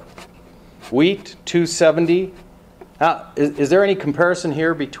milk. Wheat, 270. Now, is there any comparison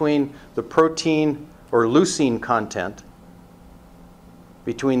here between the protein or leucine content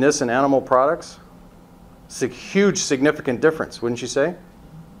between this and animal products? It's a huge, significant difference, wouldn't you say?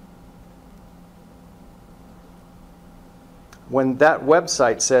 When that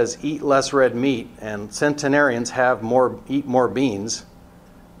website says eat less red meat and centenarians eat more beans,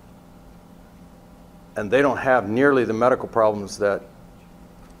 and they don't have nearly the medical problems that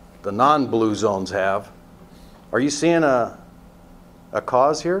the non-blue zones have, are you seeing a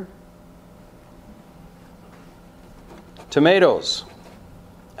cause here? Tomatoes,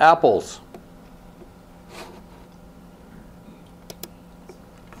 apples,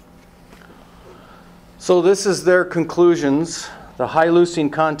 So this is their conclusions. The high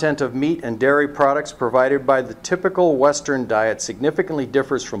leucine content of meat and dairy products provided by the typical Western diet significantly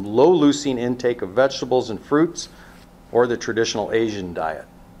differs from low leucine intake of vegetables and fruits or the traditional Asian diet.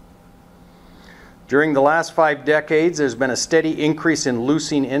 During the last 5 decades, there's been a steady increase in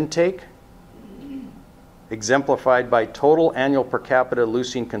leucine intake, exemplified by total annual per capita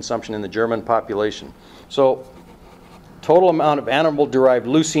leucine consumption in the German population. So, total amount of animal-derived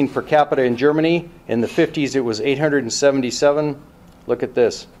leucine per capita in Germany, in the 50s it was 877. Look at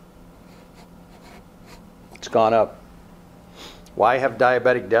this. It's gone up. Why have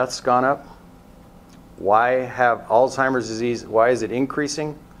diabetic deaths gone up? Why have Alzheimer's disease, why is it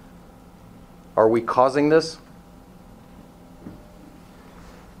increasing? Are we causing this?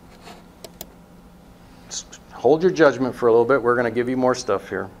 Hold your judgment for a little bit. We're going to give you more stuff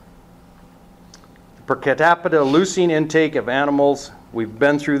here. Per capita leucine intake of animals, we've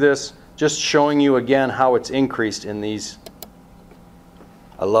been through this, just showing you again how it's increased in these.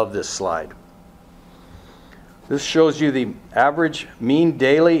 I love this slide. This shows you the average mean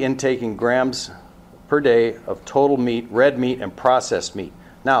daily intake in grams per day of total meat, red meat, and processed meat.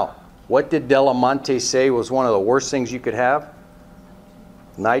 Now, what did Delamonte say was one of the worst things you could have?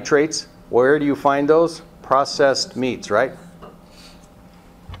 Nitrates. Where do you find those? Processed meats, right?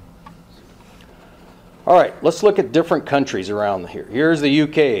 All right, let's look at different countries around here. Here's the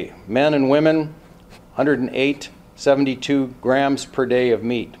UK. Men and women, 108, 72 grams per day of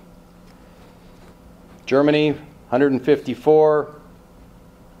meat. Germany, 154.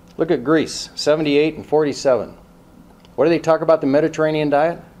 Look at Greece, 78 and 47. What do they talk about the Mediterranean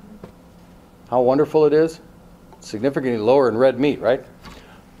diet? How wonderful it is? Significantly lower in red meat, right?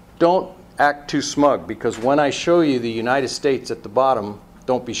 Don't act too smug, because when I show you the United States at the bottom,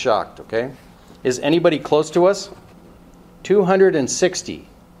 don't be shocked, okay? Is anybody close to us? 260,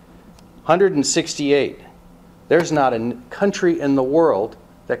 168. There's not a country in the world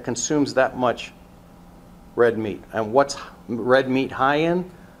that consumes that much red meat. And what's red meat high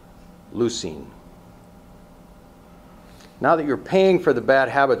in? Leucine. Now that you're paying for the bad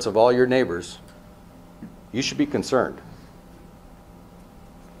habits of all your neighbors, you should be concerned.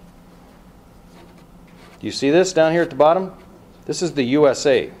 Do you see this down here at the bottom? This is the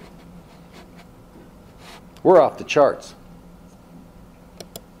USA. We're off the charts.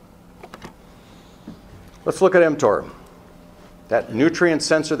 Let's look at mTOR, that nutrient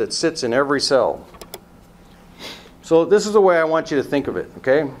sensor that sits in every cell. So this is the way I want you to think of it,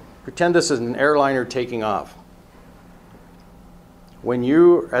 okay? Pretend this is an airliner taking off. When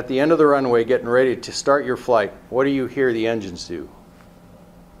you're at the end of the runway getting ready to start your flight, what do you hear the engines do?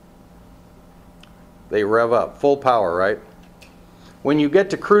 They rev up, full power, right? When you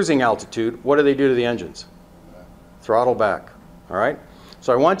get to cruising altitude, what do they do to the engines? Throttle back, all right?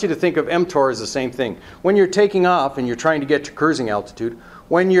 So I want you to think of mTOR as the same thing. When you're taking off and you're trying to get to cruising altitude,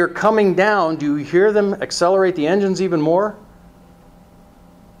 when you're coming down, do you hear them accelerate the engines even more?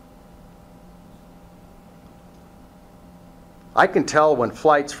 I can tell when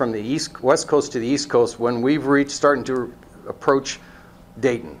flights from the west coast to the east coast, when we've starting to approach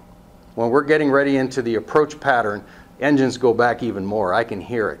Dayton, when we're getting ready into the approach pattern, engines go back even more. I can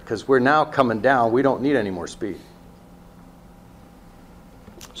hear it because we're now coming down. We don't need any more speed.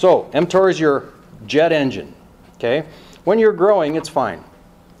 So mTOR is your jet engine, okay? When you're growing, it's fine.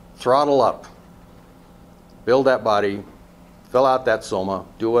 Throttle up. Build that body. Fill out that soma.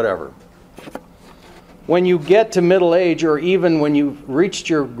 Do whatever. When you get to middle age, or even when you've reached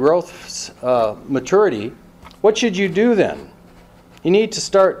your growth maturity, what should you do then? You need to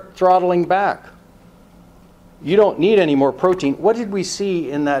start throttling back. You don't need any more protein. What did we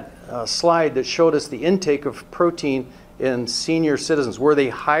see in that slide that showed us the intake of protein in senior citizens? Were they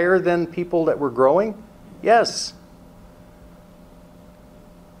higher than people that were growing? Yes.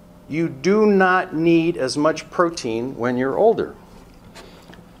 You do not need as much protein when you're older.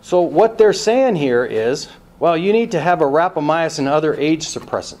 So what they're saying here is, well, you need to have a rapamycin and other age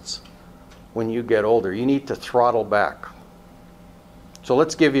suppressants when you get older. You need to throttle back. So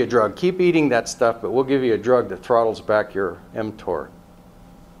let's give you a drug. Keep eating that stuff, but we'll give you a drug that throttles back your mTOR.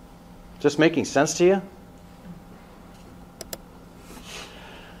 Just making sense to you?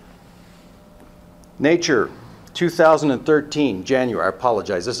 Nature, 2013, January. I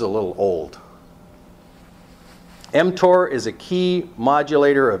apologize, this is a little old. mTOR is a key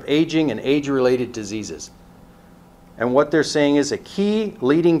modulator of aging and age-related diseases. And what they're saying is a key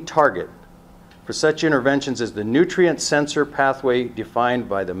leading target for such interventions is the nutrient sensor pathway defined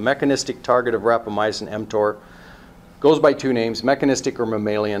by the mechanistic target of rapamycin, mTOR. Goes by two names, mechanistic or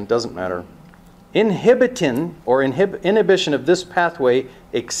mammalian, doesn't matter. Inhibition of this pathway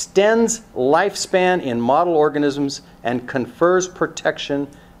extends lifespan in model organisms and confers protection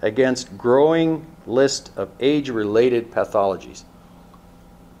against growing list of age-related pathologies.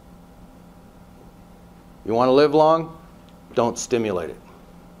 You want to live long? Don't stimulate it.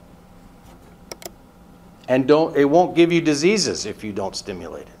 And it won't give you diseases if you don't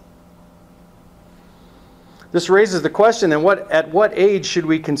stimulate it. This raises the question, then at what age should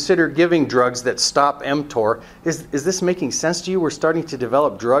we consider giving drugs that stop mTOR? Is this making sense to you? We're starting to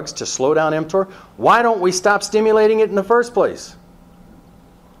develop drugs to slow down mTOR. Why don't we stop stimulating it in the first place?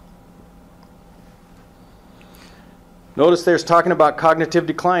 Notice there's talking about cognitive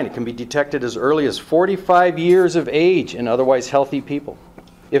decline. It can be detected as early as 45 years of age in otherwise healthy people.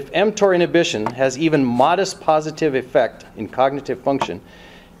 If mTOR inhibition has even modest positive effect in cognitive function,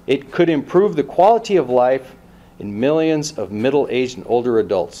 it could improve the quality of life in millions of middle-aged and older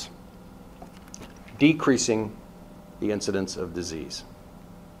adults, decreasing the incidence of disease.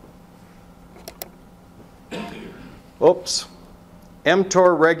 Oops.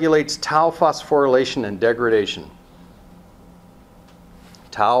 mTOR regulates tau phosphorylation and degradation.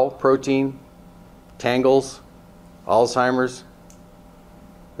 Tau protein, tangles, Alzheimer's.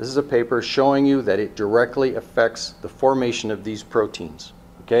 This is a paper showing you that it directly affects the formation of these proteins.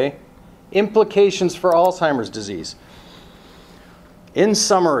 Okay? Implications for Alzheimer's disease. In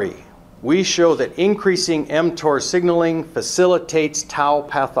summary, we show that increasing mTOR signaling facilitates tau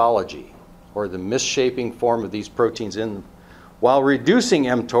pathology, or the misshaping form of these proteins while reducing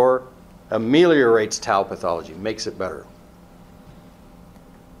mTOR ameliorates tau pathology, makes it better.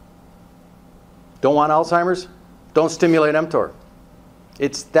 Don't want Alzheimer's? Don't stimulate mTOR.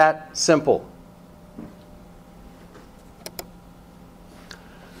 It's that simple.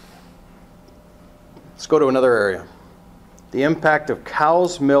 Let's go to another area. The impact of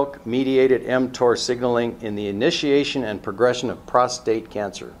cow's milk mediated mTOR signaling in the initiation and progression of prostate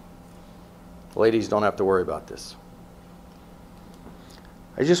cancer. Ladies don't have to worry about this.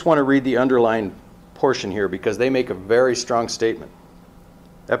 I just want to read the underlined portion here because they make a very strong statement.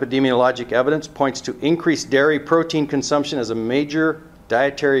 Epidemiologic evidence points to increased dairy protein consumption as a major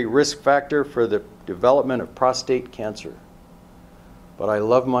dietary risk factor for the development of prostate cancer. But I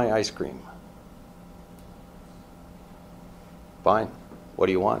love my ice cream. Fine. What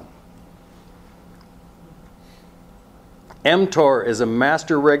do you want? mTOR is a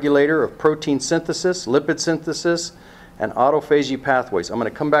master regulator of protein synthesis, lipid synthesis, and autophagy pathways. I'm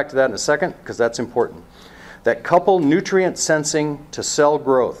going to come back to that in a second because that's important. That couple nutrient sensing to cell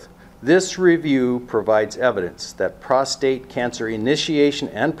growth. This review provides evidence that prostate cancer initiation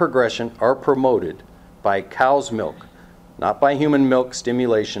and progression are promoted by cow's milk, not by human milk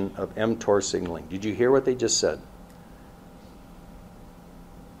stimulation of mTOR signaling. Did you hear what they just said?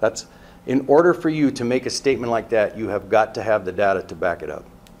 That's, in order for you to make a statement like that, you have got to have the data to back it up.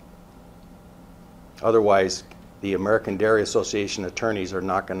 Otherwise, the American Dairy Association attorneys are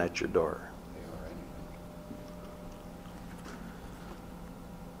knocking at your door.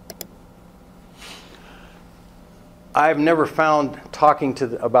 I've never found talking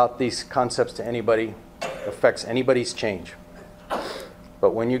about these concepts to anybody affects anybody's change.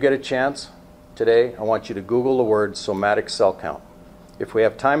 But when you get a chance today, I want you to Google the word somatic cell count. If we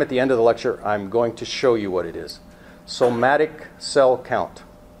have time at the end of the lecture, I'm going to show you what it is. Somatic cell count.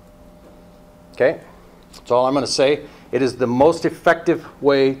 Okay? That's all I'm going to say. It is the most effective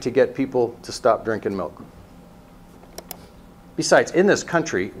way to get people to stop drinking milk. Besides, in this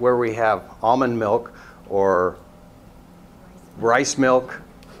country where we have almond milk or rice milk,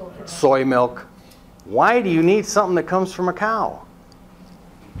 soy milk, why do you need something that comes from a cow?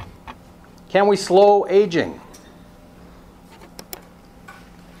 Can we slow aging?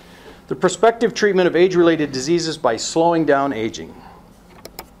 The prospective treatment of age-related diseases by slowing down aging.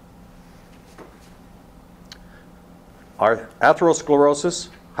 Atherosclerosis,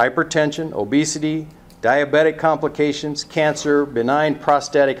 hypertension, obesity, diabetic complications, cancer, benign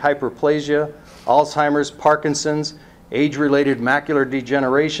prostatic hyperplasia, Alzheimer's, Parkinson's, age-related macular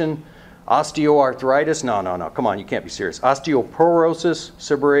degeneration, osteoarthritis. No, come on, you can't be serious. Osteoporosis,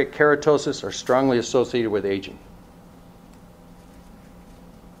 seborrheic keratosis are strongly associated with aging.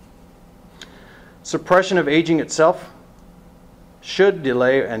 Suppression of aging itself should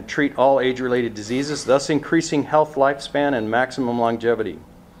delay and treat all age-related diseases, thus increasing health lifespan and maximum longevity.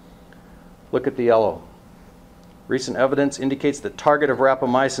 Look at the yellow. Recent evidence indicates the target of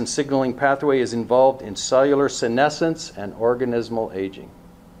rapamycin signaling pathway is involved in cellular senescence and organismal aging.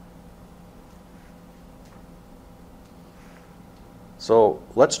 So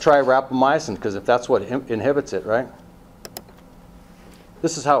let's try rapamycin, because if that's what inhibits it, right?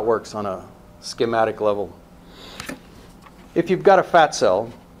 This is how it works on a schematic level. If you've got a fat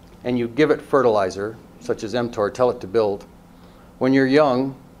cell and you give it fertilizer, such as mTOR, tell it to build, when you're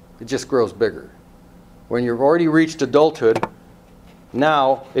young, it just grows bigger. When you've already reached adulthood,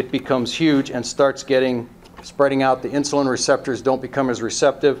 now it becomes huge and starts spreading out. The insulin receptors don't become as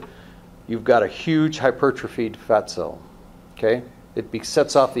receptive. You've got a huge hypertrophied fat cell. Okay? It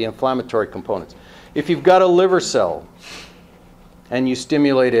sets off the inflammatory components. If you've got a liver cell and you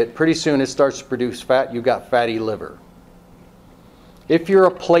stimulate it, pretty soon it starts to produce fat. You've got fatty liver. If you're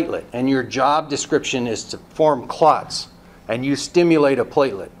a platelet and your job description is to form clots and you stimulate a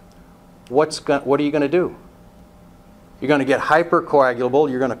platelet, what are you going to do? You're going to get hypercoagulable.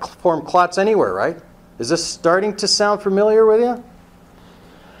 You're going to form clots anywhere, right? Is this starting to sound familiar with you?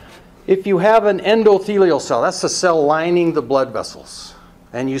 If you have an endothelial cell, that's the cell lining the blood vessels,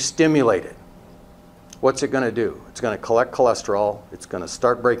 and you stimulate it, what's it going to do? It's going to collect cholesterol. It's going to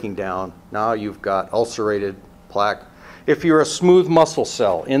start breaking down. Now you've got ulcerated plaque. If you're a smooth muscle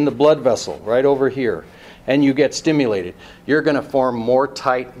cell in the blood vessel right over here, and you get stimulated, you're going to form more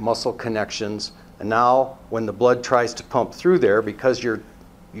tight muscle connections. And now when the blood tries to pump through there, because you're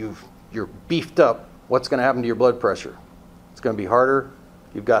beefed up, what's going to happen to your blood pressure? It's going to be harder.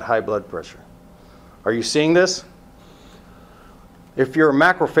 You've got high blood pressure. Are you seeing this? If you're a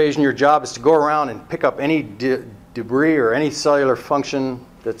macrophage and your job is to go around and pick up any debris or any cellular function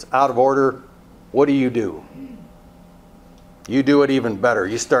that's out of order, what do? You do it even better.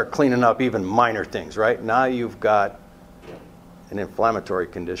 You start cleaning up even minor things, right? Now you've got an inflammatory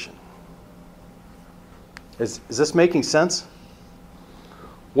condition. Is this making sense?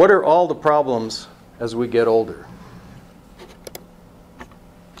 What are all the problems as we get older?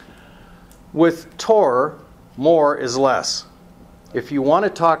 With TOR, more is less. If you want to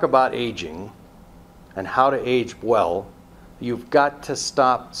talk about aging and how to age well, you've got to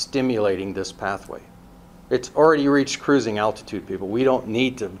stop stimulating this pathway. It's already reached cruising altitude, people. We don't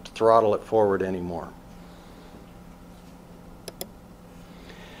need to throttle it forward anymore.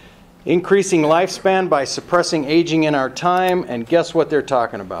 Increasing lifespan by suppressing aging in our time, and guess what they're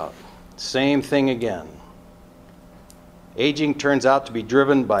talking about? Same thing again. Aging turns out to be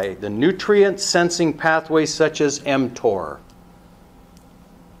driven by the nutrient sensing pathways such as mTOR.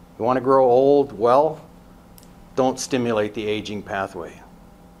 You want to grow old? Well, don't stimulate the aging pathway.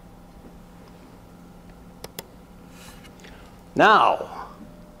 Now,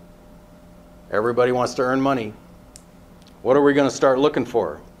 everybody wants to earn money. What are we going to start looking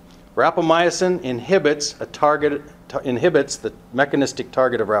for? Rapamycin inhibits the mechanistic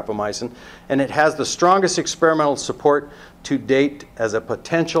target of rapamycin, and it has the strongest experimental support to date as a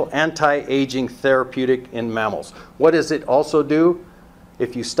potential anti-aging therapeutic in mammals. What does it also do?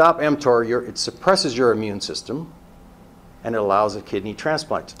 If you stop mTOR, it suppresses your immune system, and it allows a kidney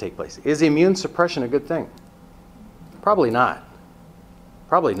transplant to take place. Is immune suppression a good thing? Probably not.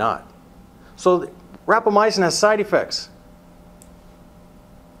 Probably not. So rapamycin has side effects.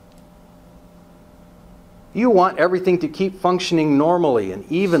 You want everything to keep functioning normally and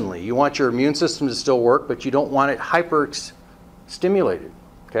evenly. You want your immune system to still work, but you don't want it hyper-stimulated.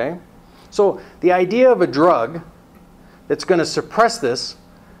 Okay? So the idea of a drug that's going to suppress this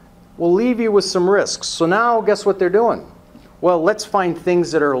will leave you with some risks. So now guess what they're doing? Well, let's find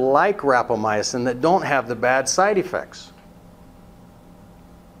things that are like rapamycin that don't have the bad side effects.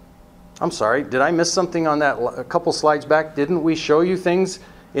 I'm sorry, did I miss something on that a couple slides back? Didn't we show you things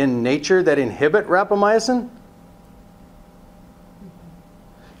in nature that inhibit rapamycin?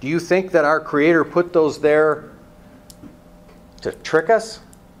 Do you think that our Creator put those there to trick us?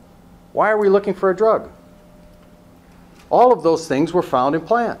 Why are we looking for a drug? All of those things were found in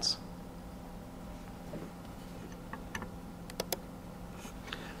plants.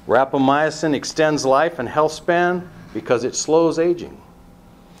 Rapamycin extends life and health span because it slows aging.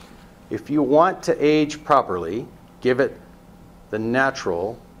 If you want to age properly, give it the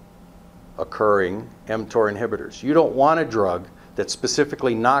natural occurring mTOR inhibitors. You don't want a drug that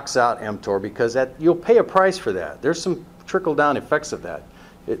specifically knocks out mTOR because you'll pay a price for that. There's some trickle-down effects of that.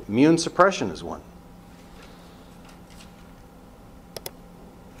 Immune suppression is one.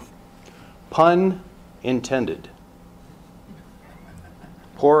 Pun intended.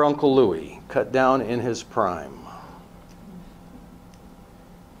 Poor Uncle Louie, cut down in his prime.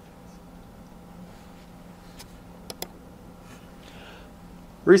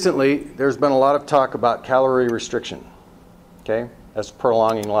 Recently, there's been a lot of talk about calorie restriction, okay, as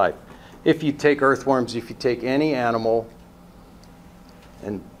prolonging life. If you take earthworms, if you take any animal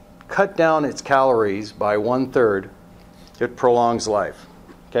and cut down its calories by 1/3, it prolongs life,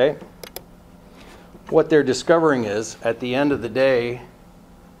 okay? What they're discovering is, at the end of the day,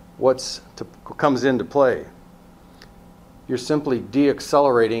 comes into play? You're simply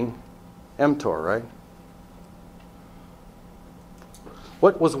deaccelerating mTOR, right?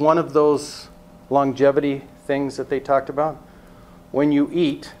 What was one of those longevity things that they talked about? When you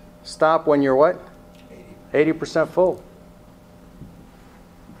eat, stop when you're what? 80% full.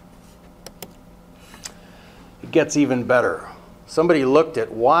 It gets even better. Somebody looked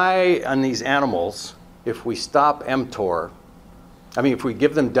at why on these animals, if we stop mTOR, if we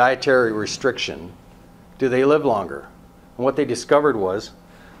give them dietary restriction, do they live longer? And what they discovered was,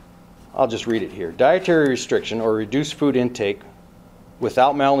 I'll just read it here. Dietary restriction or reduced food intake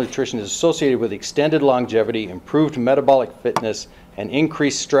without malnutrition is associated with extended longevity, improved metabolic fitness, and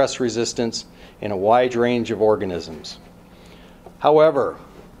increased stress resistance in a wide range of organisms. However,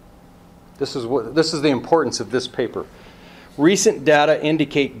 this is the importance of this paper. Recent data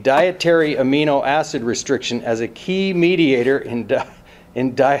indicate dietary amino acid restriction as a key mediator in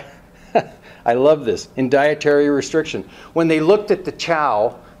I love this, in dietary restriction. When they looked at the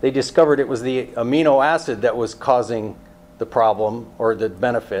chow, they discovered it was the amino acid that was causing the problem or the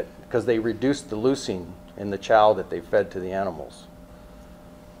benefit, because they reduced the leucine in the chow that they fed to the animals.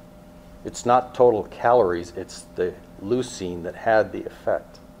 It's not total calories, it's the leucine that had the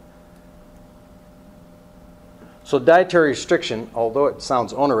effect. So dietary restriction, although it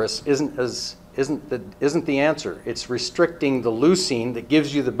sounds onerous, isn't the answer. It's restricting the leucine that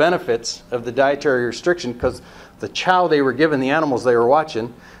gives you the benefits of the dietary restriction, because the chow they were giving the animals they were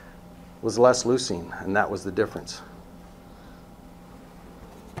watching was less leucine, and that was the difference.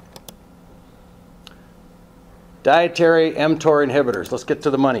 Dietary mTOR inhibitors. Let's get to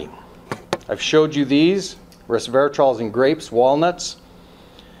the money. I've showed you these, resveratrols in grapes, walnuts,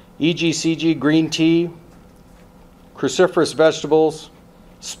 EGCG, green tea, cruciferous vegetables,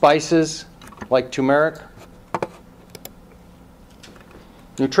 spices like turmeric.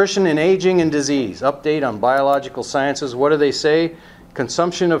 Nutrition in aging and disease. Update on biological sciences. What do they say?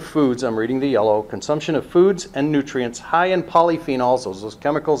 Consumption of foods, I'm reading the yellow, consumption of foods and nutrients high in polyphenols, those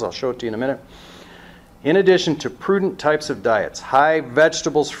chemicals, I'll show it to you in a minute. In addition to prudent types of diets, high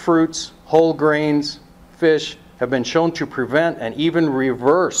vegetables, fruits, whole grains, fish have been shown to prevent and even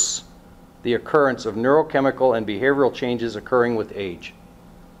reverse the occurrence of neurochemical and behavioral changes occurring with age.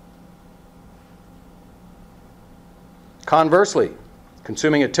 Conversely,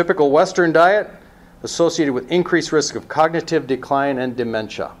 consuming a typical Western diet associated with increased risk of cognitive decline and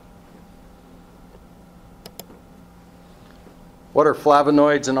dementia. What are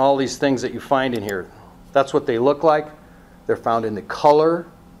flavonoids and all these things that you find in here? That's what they look like. They're found in the color.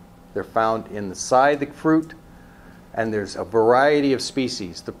 They're found in the side of the fruit. And there's a variety of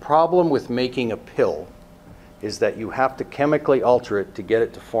species. The problem with making a pill is that you have to chemically alter it to get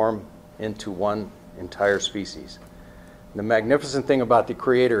it to form into one entire species. The magnificent thing about the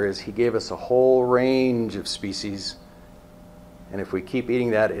Creator is He gave us a whole range of species, and if we keep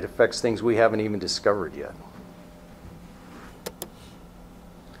eating that, it affects things we haven't even discovered yet.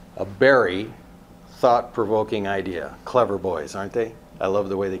 A very thought-provoking idea. Clever boys, aren't they? I love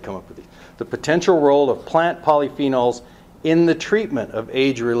the way they come up with these. The potential role of plant polyphenols in the treatment of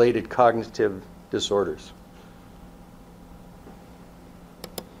age-related cognitive disorders.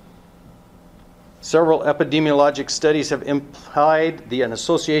 Several epidemiologic studies have implied an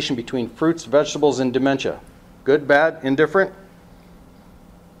association between fruits, vegetables, and dementia. Good, bad, indifferent?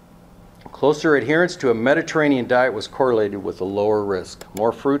 Closer adherence to a Mediterranean diet was correlated with a lower risk.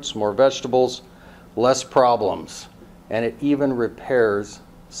 More fruits, more vegetables, less problems. And it even repairs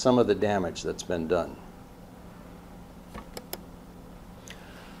some of the damage that's been done.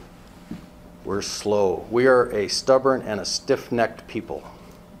 We're slow. We are a stubborn and a stiff-necked people.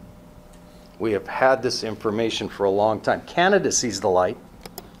 We have had this information for a long time. Canada sees the light.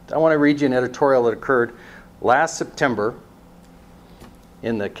 I want to read you an editorial that occurred last September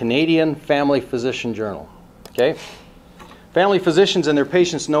in the Canadian Family Physician Journal. Okay? Family physicians and their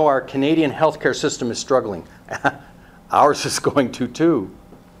patients know our Canadian healthcare system is struggling. Ours is going to too.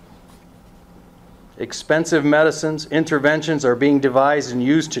 Expensive medicines, interventions are being devised and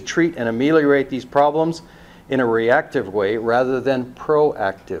used to treat and ameliorate these problems in a reactive way rather than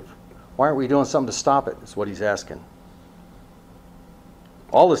proactive. Why aren't we doing something to stop it? Is what he's asking.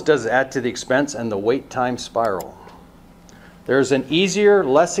 All this does is add to the expense and the wait time spiral. There's an easier,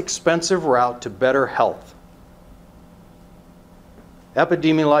 less expensive route to better health.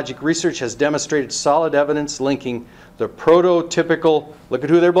 Epidemiologic research has demonstrated solid evidence linking the prototypical, look at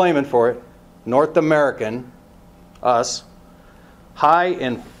who they're blaming for it, North American, us, high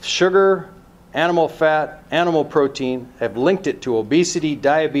in sugar, animal fat, animal protein, have linked it to obesity,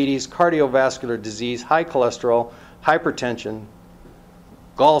 diabetes, cardiovascular disease, high cholesterol, hypertension,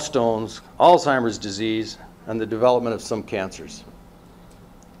 gallstones, Alzheimer's disease, and the development of some cancers.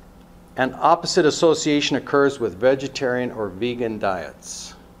 An opposite association occurs with vegetarian or vegan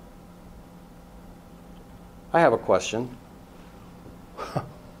diets. I have a question.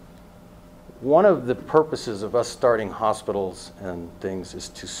 One of the purposes of us starting hospitals and things is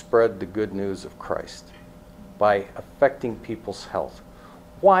to spread the good news of Christ by affecting people's health.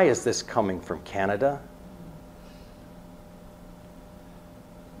 Why is this coming from Canada?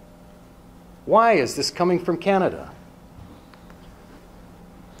 Why is this coming from Canada?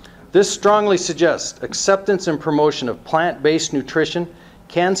 This strongly suggests acceptance and promotion of plant-based nutrition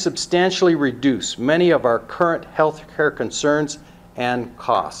can substantially reduce many of our current healthcare concerns and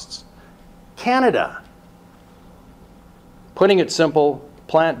costs. Canada. Putting it simple,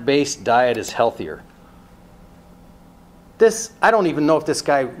 plant-based diet is healthier. I don't even know if this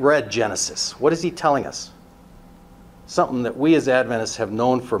guy read Genesis. What is he telling us? Something that we as Adventists have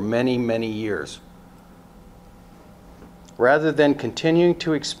known for many, many years. Rather than continuing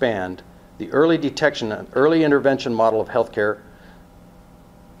to expand the early detection and early intervention model of healthcare,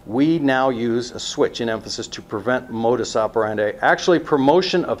 we now use a switch in emphasis to prevent modus operandi. Actually,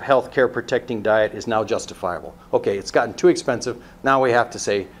 promotion of healthcare protecting diet is now justifiable. Okay, it's gotten too expensive. Now we have to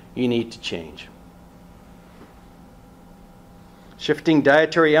say, you need to change. Shifting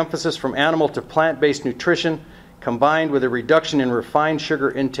dietary emphasis from animal to plant-based nutrition combined with a reduction in refined sugar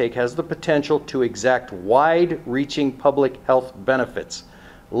intake has the potential to exact wide-reaching public health benefits.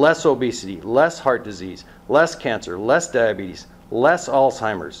 Less obesity, less heart disease, less cancer, less diabetes, less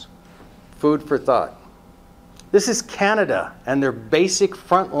Alzheimer's. Food for thought. This is Canada and their basic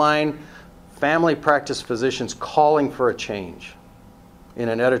frontline family practice physicians calling for a change in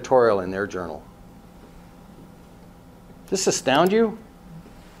an editorial in their journal. Does this astound you?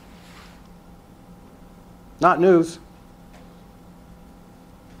 Not news.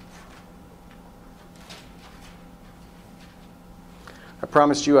 I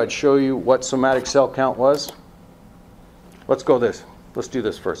promised you I'd show you what somatic cell count was. Let's do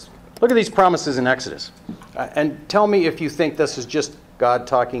this first. Look at these promises in Exodus. And tell me if you think this is just God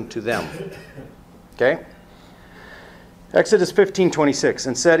talking to them. Okay? Exodus 15:26,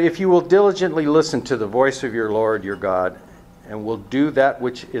 and said, if you will diligently listen to the voice of your Lord your God, and will do that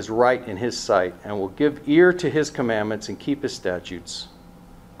which is right in his sight, and will give ear to his commandments and keep his statutes,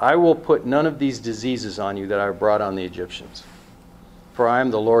 I will put none of these diseases on you that I brought on the Egyptians. For I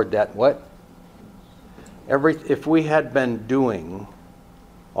am the Lord that what? If we had been doing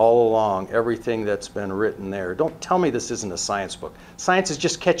all along everything that's been written there, don't tell me this isn't a science book. Science is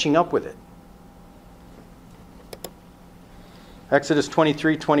just catching up with it. Exodus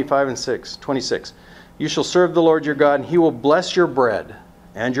 23:25 and 26. You shall serve the Lord your God, and he will bless your bread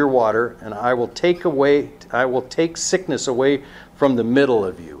and your water, and I will take sickness away from the middle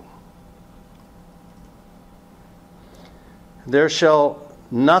of you. There shall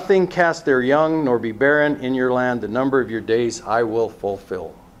nothing cast their young, nor be barren in your land. The number of your days I will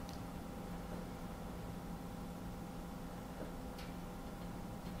fulfill.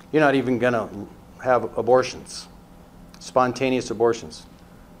 You're not even going to have abortions, spontaneous abortions.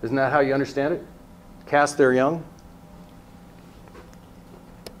 Isn't that how you understand it? Cast their young.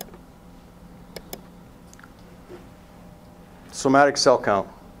 Somatic cell count.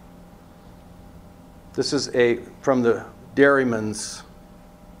 This is from the dairymen's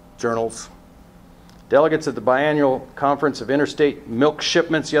journals. Delegates at the biannual conference of interstate milk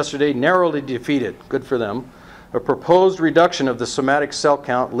shipments yesterday narrowly defeated, good for them, a proposed reduction of the somatic cell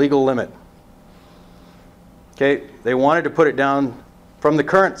count legal limit. Okay, they wanted to put it down from the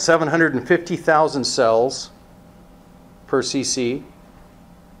current 750,000 cells per cc.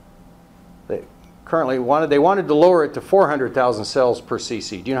 They wanted to lower it to 400,000 cells per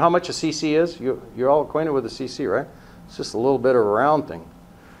cc. Do you know how much a cc is? You're all acquainted with a cc, right? It's just a little bit of a round thing.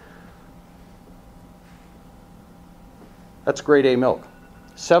 That's grade A milk.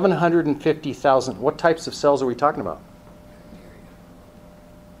 750,000. What types of cells are we talking about?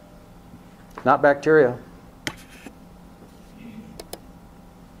 Not bacteria.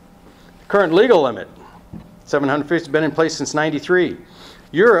 Current legal limit, 750, has been in place since 93.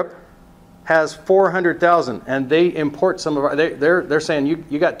 Europe has 400,000, and they import some of our. They're saying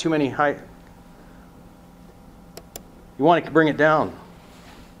you got too many high. You want to bring it down.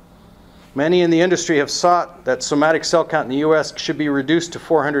 Many in the industry have sought that somatic cell count in the U.S. should be reduced to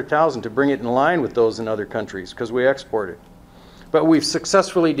 400,000 to bring it in line with those in other countries because we export it. But we've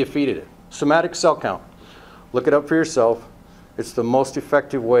successfully defeated it. Somatic cell count. Look it up for yourself. It's the most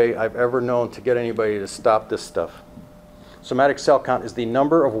effective way I've ever known to get anybody to stop this stuff. Somatic cell count is the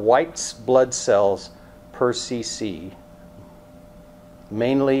number of white blood cells per cc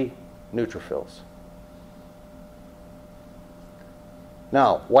mainly neutrophils.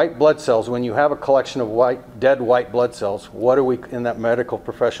 Now, white blood cells, when you have a collection of dead white blood cells, what do we, in that medical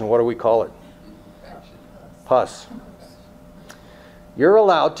profession, what do we call it? Pus. You're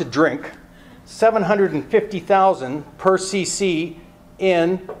allowed to drink 750,000 per cc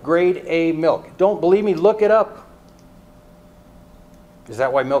in grade A milk. Don't believe me? Look it up. Is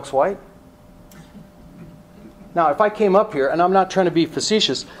that why milk's white? Now, if I came up here, and I'm not trying to be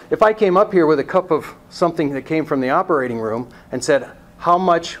facetious, if I came up here with a cup of something that came from the operating room and said, how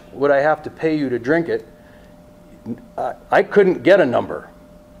much would I have to pay you to drink it? I couldn't get a number.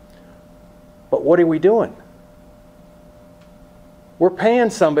 But what are we doing? We're paying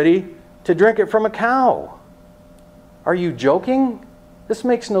somebody to drink it from a cow. Are you joking? This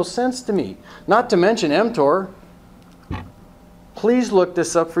makes no sense to me. Not to mention mTOR. Please look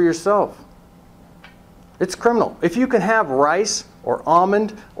this up for yourself. It's criminal. If you can have rice or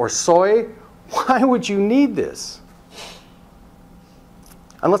almond or soy, why would you need this?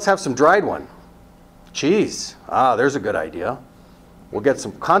 And let's have some dried one. Cheese. Ah, there's a good idea. We'll get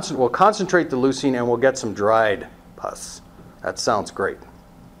some we'll concentrate the leucine and we'll get some dried pus. That sounds great.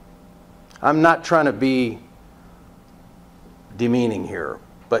 I'm not trying to be demeaning here,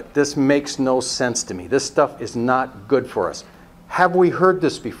 but this makes no sense to me. This stuff is not good for us. Have we heard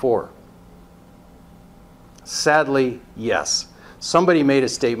this before? Sadly, yes. Somebody made a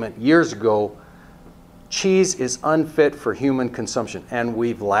statement years ago, cheese is unfit for human consumption, and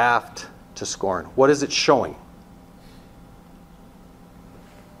we've laughed to scorn. What is it showing?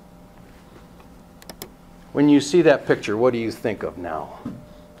 When you see that picture, what do you think of now?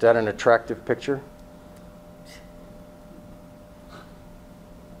 Is that an attractive picture?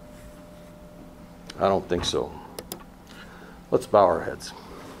 I don't think so. Let's bow our heads.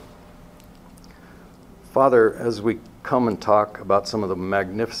 Father, as we come and talk about some of the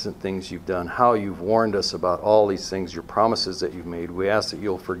magnificent things you've done, how you've warned us about all these things, your promises that you've made, we ask that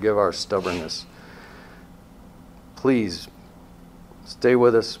you'll forgive our stubbornness. Please stay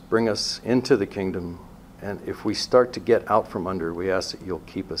with us, bring us into the kingdom, and if we start to get out from under, we ask that you'll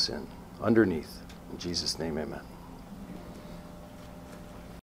keep us underneath. In Jesus' name, amen.